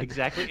his hand,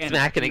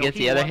 smacking against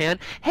the other hand.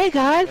 Hey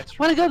guys,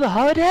 want to go to the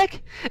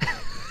holodeck?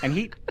 and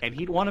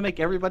he'd want to make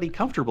everybody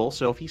comfortable.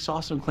 So if he saw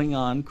some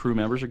Klingon crew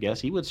members or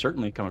guests, he would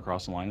certainly come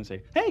across the line and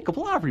say, "Hey,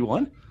 Kapla,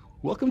 everyone,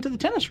 welcome to the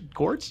tennis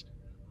courts.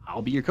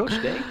 I'll be your coach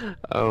today."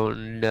 Oh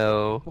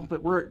no! Well,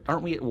 but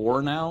aren't we at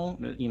war now?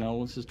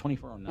 This is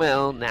 24/9.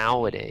 Well,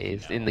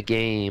 nowadays in the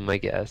game, I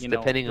guess,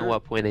 depending on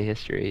what point of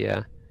history,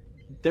 yeah.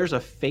 There's a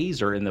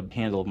phaser in the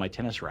handle of my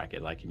tennis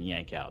racket I can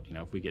yank out,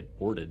 if we get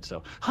boarded.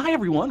 So, hi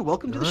everyone,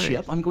 welcome to the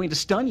ship. I'm going to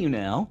stun you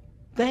now.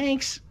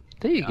 Thanks.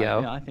 There you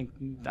go. Yeah, I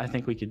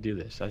think we could do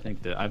this. I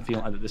think that I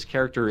feel that this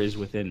character is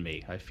within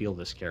me. I feel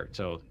this character.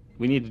 So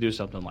we need to do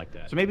something like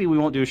that. So maybe we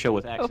won't do a show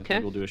with accents. Okay.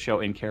 We'll do a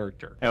show in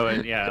character. Oh,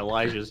 and yeah,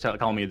 Elijah's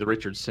calling me the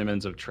Richard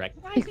Simmons of Trek.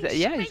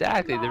 Yeah,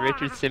 exactly. The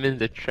Richard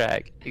Simmons of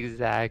Trek.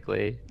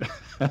 Exactly.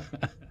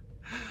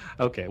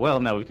 Okay, well,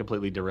 now we've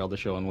completely derailed the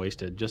show and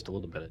wasted just a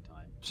little bit of time.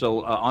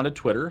 So on to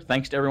Twitter.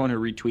 Thanks to everyone who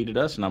retweeted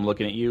us, and I'm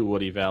looking at you,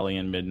 Woody Valley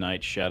and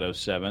Midnight Shadow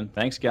 7.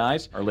 Thanks,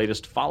 guys. Our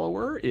latest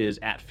follower is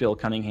at Phil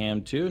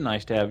Cunningham, too.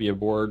 Nice to have you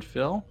aboard,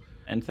 Phil.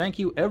 And thank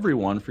you,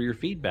 everyone, for your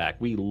feedback.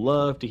 We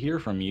love to hear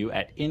from you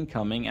at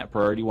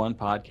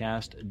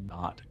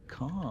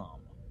incoming@PriorityOnePodcast.com.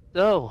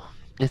 So,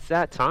 it's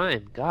that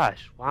time.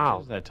 Gosh, wow.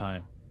 It's that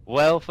time.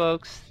 Well,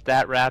 folks,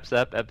 that wraps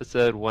up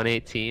episode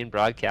 118,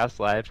 broadcast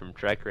live from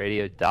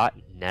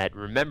TrekRadio.net.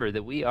 Remember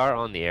that we are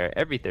on the air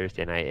every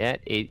Thursday night at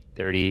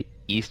 8:30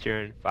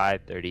 Eastern,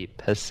 5:30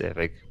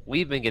 Pacific.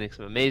 We've been getting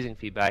some amazing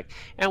feedback,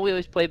 and we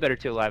always play better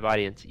to a live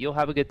audience. You'll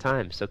have a good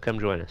time, so come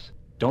join us.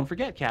 Don't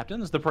forget,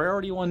 Captains, the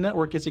Priority One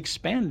Network is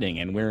expanding,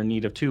 and we're in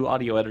need of 2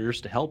 audio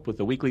editors to help with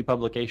the weekly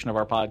publication of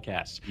our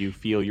podcasts. If you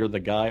feel you're the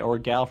guy or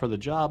gal for the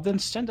job, then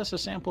send us a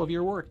sample of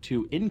your work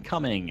to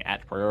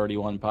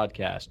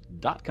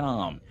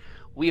incoming@PriorityOnePodcast.com.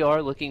 We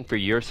are looking for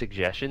your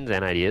suggestions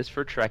and ideas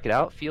for Trek It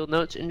Out, field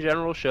notes, and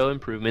general show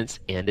improvements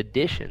and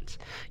additions.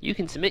 You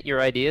can submit your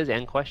ideas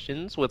and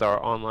questions with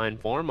our online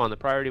form on the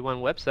Priority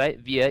One website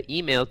via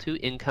email to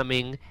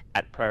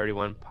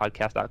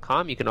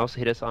incoming@PriorityOnePodcast.com. You can also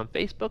hit us on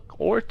Facebook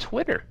or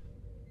Twitter.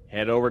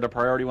 Head over to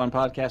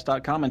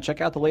PriorityOnePodcast.com and check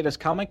out the latest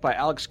comic by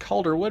Alex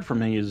Calderwood from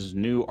his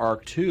new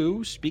Arc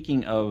 2.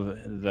 Speaking of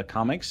the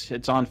comics,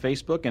 it's on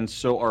Facebook, and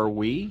so are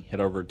we.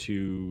 Head over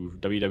to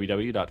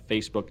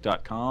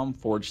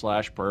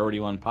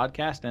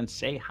www.facebook.com/PriorityOnePodcast and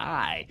say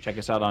hi. Check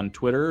us out on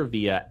Twitter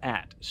via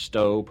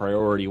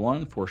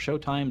 @StowPriority1 for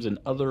showtimes and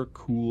other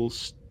cool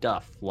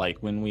stuff, like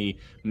when we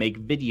make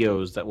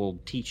videos that will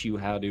teach you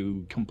how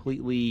to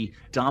completely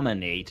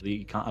dominate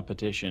the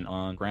competition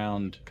on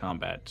ground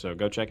combat. So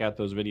go check out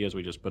those videos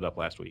we just put up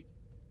last week.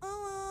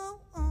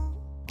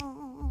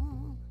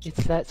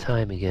 It's that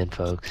time again,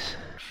 folks,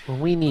 when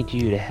we need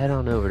you to head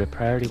on over to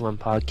Priority One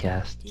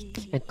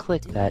Podcast and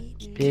click that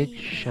big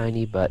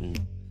shiny button,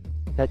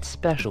 that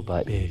special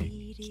button.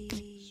 Big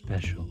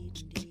special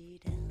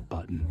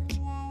button.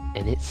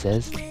 And it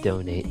says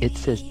donate. It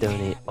says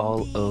donate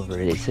all over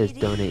it. It says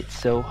donate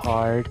so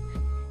hard.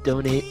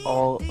 Donate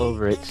all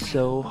over it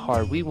so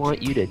hard. We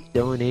want you to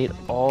donate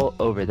all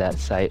over that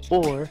site.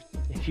 Or,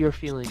 if you're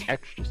feeling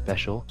extra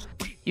special,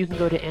 you can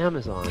go to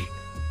Amazon,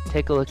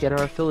 take a look at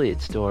our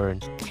affiliate store,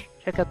 and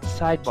check out the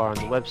sidebar on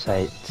the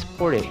website.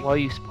 Support it while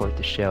you support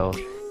the show.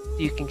 So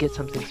you can get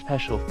something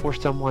special for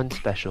someone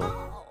special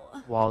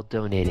while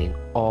donating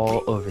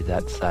all over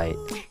that site.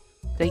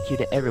 Thank you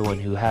to everyone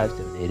who has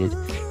donated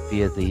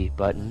via the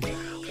button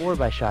or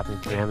by shopping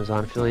through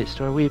Amazon affiliate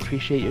store. We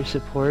appreciate your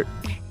support.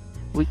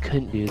 We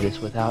couldn't do this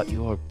without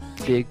your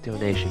big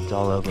donations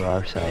all over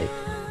our site.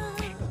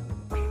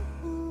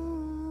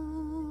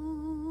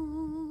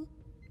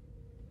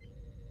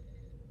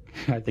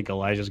 I think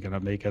Elijah's going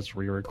to make us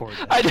re-record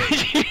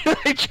that.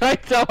 I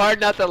tried so hard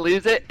not to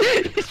lose it.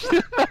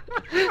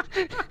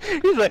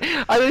 He's like,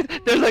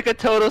 there's like a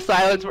total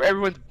silence where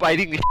everyone's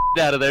biting the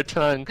out of their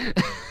tongue.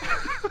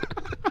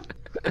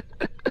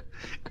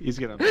 He's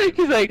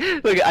like,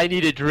 look, I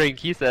need a drink,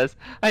 he says.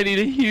 I need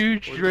a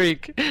huge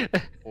drink.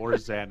 Or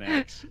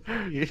Xanax.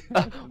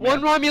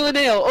 1 Romulan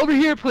ale, over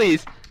here,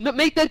 please. No,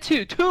 make that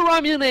 2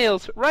 Romulan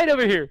ales, right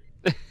over here.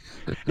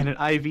 And an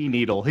IV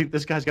needle.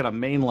 This guy's got to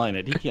mainline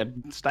it. He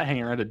can't stay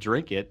hanging around to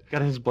drink it.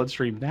 Got his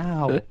bloodstream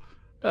now.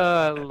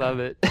 I love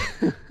it.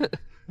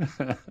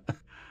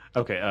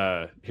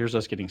 Okay, here's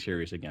us getting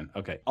serious again.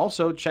 Okay.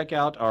 Also, check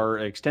out our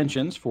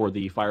extensions for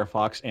the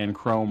Firefox and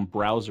Chrome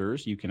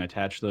browsers. You can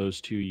attach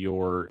those to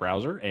your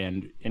browser,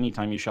 and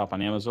anytime you shop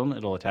on Amazon,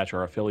 it'll attach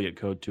our affiliate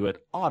code to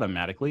it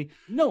automatically.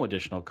 No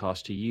additional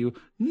cost to you,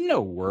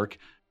 no work,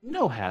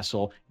 no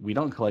hassle. We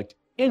don't collect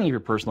any of your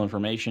personal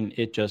information.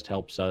 It just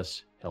helps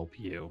us help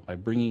you by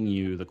bringing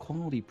you the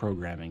quality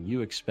programming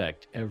you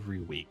expect every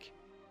week.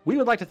 We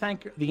would like to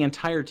thank the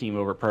entire team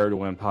over at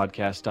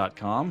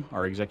PriorityOnePodcast.com,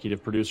 our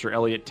executive producer,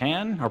 Elliot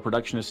Tan, our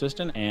production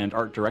assistant and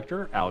art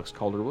director, Alex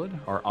Calderwood,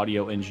 our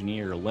audio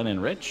engineer, Lennon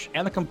Rich,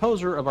 and the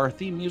composer of our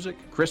theme music,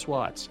 Chris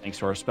Watts. Thanks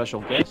to our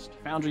special guest,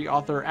 Foundry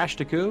author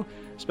Ashtaku.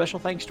 Special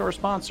thanks to our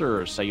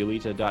sponsors,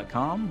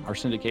 Sayulita.com, our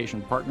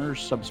syndication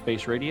partners,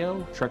 Subspace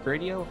Radio, Trek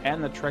Radio,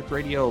 and the Trek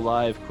Radio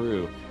Live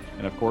crew.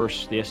 And of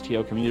course, the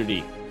STO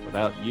community.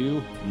 Without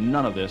you,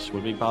 none of this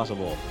would be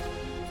possible.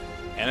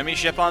 Enemy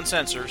ship on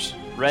sensors.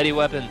 Ready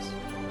weapons.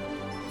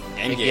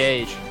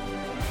 Engage.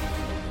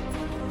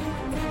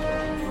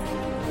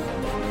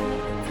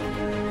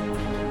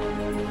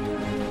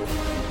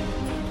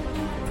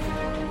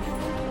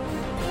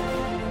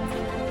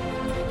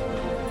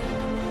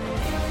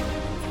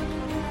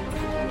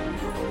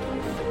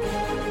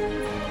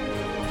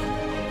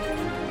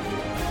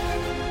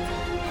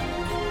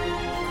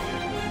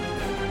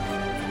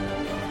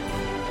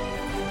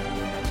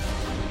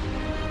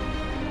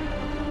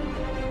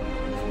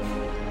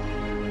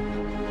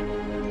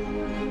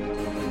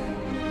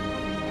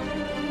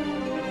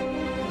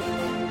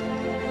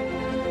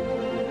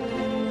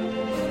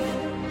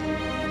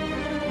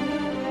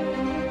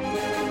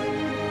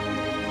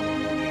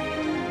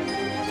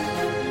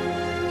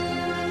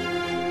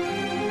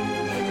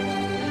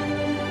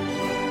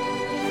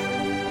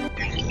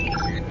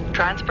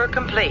 Transfer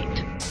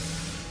complete.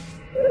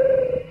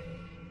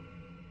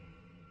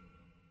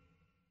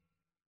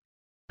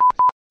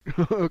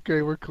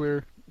 Okay, we're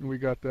clear. We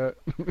got that.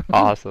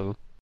 Awesome.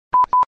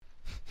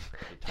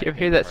 Did you ever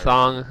hear that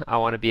song, I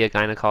Want to Be a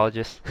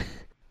Gynecologist?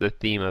 The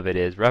theme of it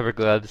is, rubber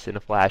gloves and a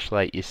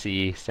flashlight you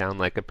see sound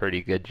like a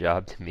pretty good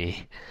job to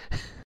me.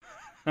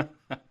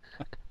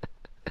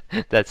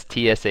 That's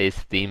TSA's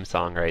theme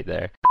song right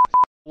there.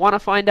 Want to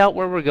find out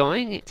where we're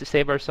going to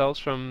save ourselves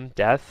from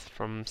death,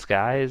 from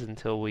skies,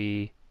 until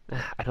we...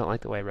 I don't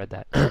like the way I read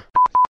that.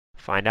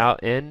 Find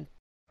out.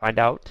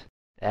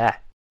 That's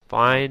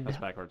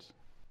backwards.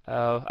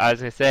 Oh, I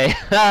was going to say,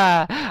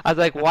 I was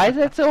like, why is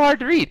that so hard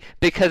to read?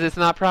 Because it's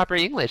not proper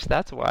English,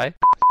 that's why.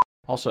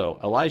 Also,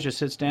 Elijah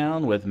sits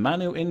down with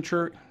Manu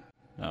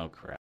Oh,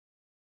 crap.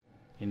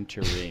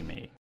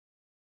 Interime.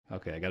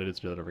 Okay, I got to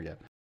do it over again.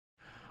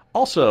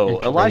 Also,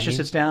 Elijah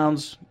sits down...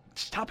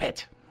 Stop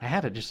it! I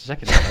had it just a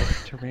second ago.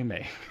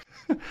 Interime.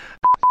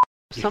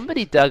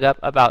 Somebody dug up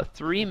about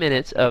 3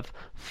 minutes of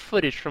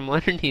footage from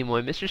Leonard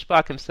Nimoy, Mr.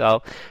 Spock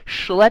himself,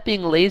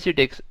 schlepping laser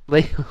dicks...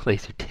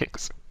 laser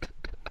dicks.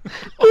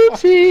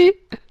 Oopsie!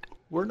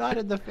 We're not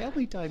in the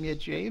family time yet,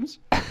 James.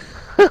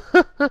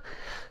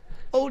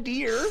 Oh,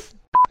 dear.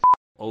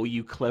 Oh,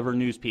 you clever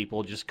news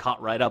people just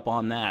caught right up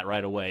on that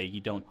right away.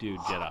 You don't do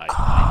Jedi.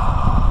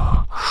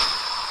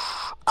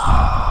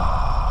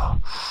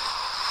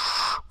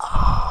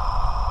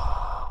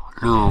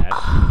 Luke.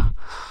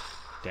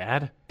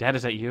 Dad? Dad,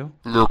 is that you?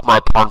 Luke,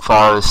 my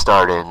bonfire is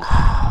starting.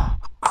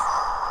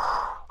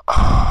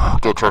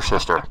 Get your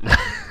sister.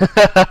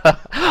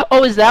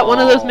 Oh, is that one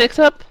of those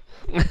mix-up?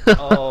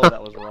 Oh,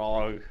 that was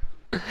wrong.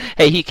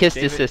 Hey, he kissed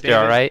his sister,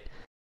 all right?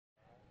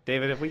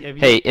 David,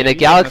 hey, in a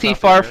galaxy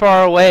far,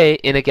 far away,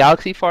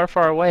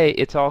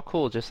 it's all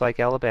cool, just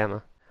like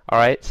Alabama. All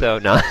right, so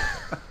no.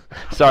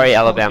 Sorry,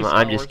 Alabama.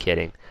 I'm just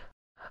kidding.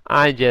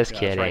 I'm just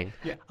kidding. Right.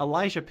 Yeah,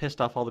 Elijah pissed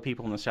off all the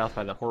people in the South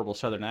by the horrible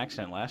Southern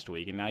accent last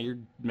week, and now you're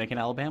making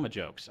Alabama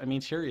jokes. I mean,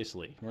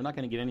 seriously, we're not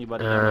going to get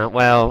anybody.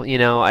 Well, you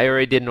know, I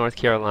already did North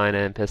Carolina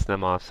and pissed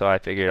them off, so I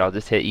figured I'll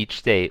just hit each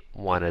state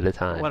one at a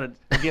time. We'll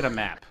get a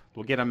map.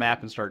 We'll get a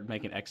map and start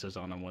making X's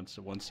on them once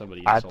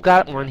somebody. I've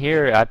got one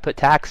here. I put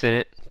tax in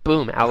it.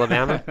 Boom,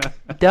 Alabama.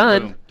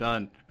 Done. Boom,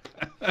 done.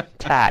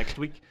 Tax. Next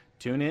week,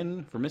 tune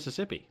in for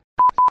Mississippi.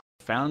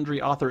 Foundry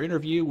author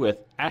interview with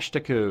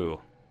Ashtaku.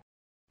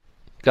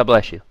 God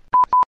bless you.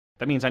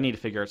 That means I need to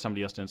figure out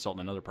somebody else to insult in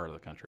another part of the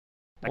country.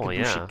 Well,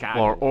 yeah.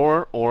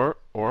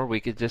 Or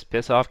we could just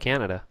piss off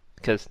Canada,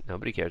 because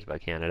nobody cares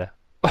about Canada.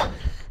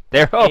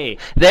 There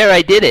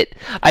I did it.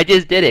 I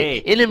just did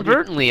it.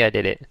 Inadvertently, I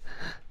did it.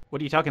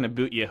 What are you talking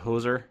about, you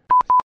hoser?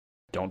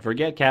 Don't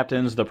forget,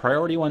 Captains, the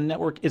Priority One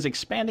Network is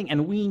expanding,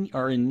 and we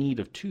are in need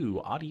of 2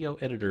 audio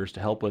editors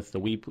to help with the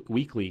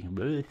weekly.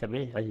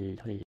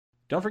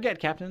 Don't forget,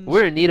 Captains.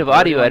 We're in need of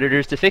audio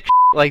editors to fix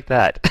like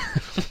that.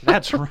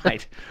 That's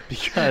right,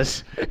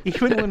 because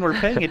even when we're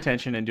paying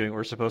attention and doing what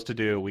we're supposed to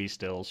do, we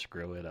still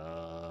screw it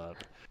up.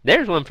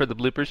 There's one for the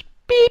bloopers.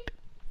 Beep.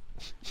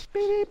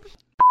 Beep.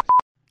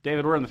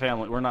 David, we're in the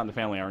family. We're not in the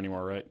family hour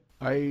anymore, right?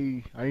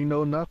 I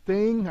know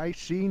nothing. I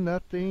see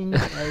nothing.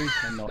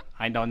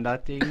 I know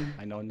nothing.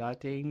 I know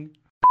nothing.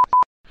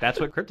 That's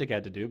what Cryptic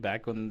had to do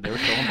back when they were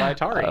stolen by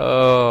Atari.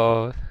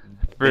 Oh,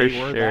 for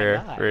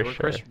sure.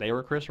 They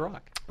were Chris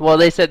Rock. Well,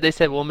 they said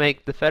we'll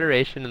make the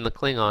Federation and the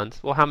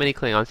Klingons. Well, how many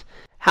Klingons?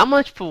 How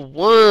much for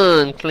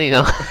one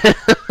Klingon?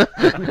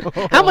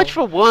 How much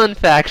for one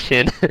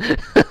faction? Good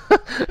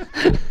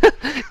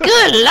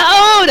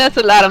Lord, that's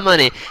a lot of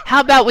money. How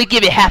about we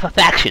give you half a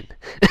faction?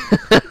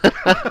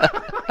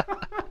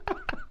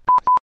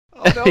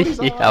 Oh, no, he's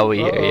on. Yeah, we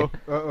hear you.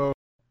 Oh,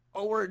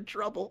 we're in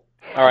trouble.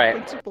 All right.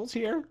 Principal's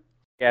here.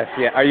 Yes,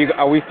 yeah.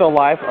 Are we still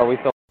live?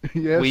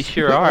 Yes. We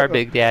sure are,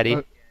 Big Daddy.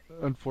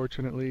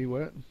 Unfortunately,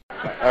 what?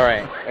 All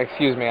right.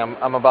 Excuse me.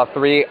 I'm about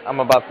 3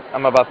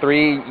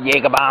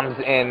 Jaeger bombs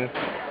in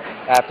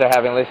after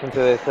having listened to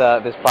this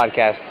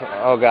podcast.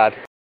 Oh God.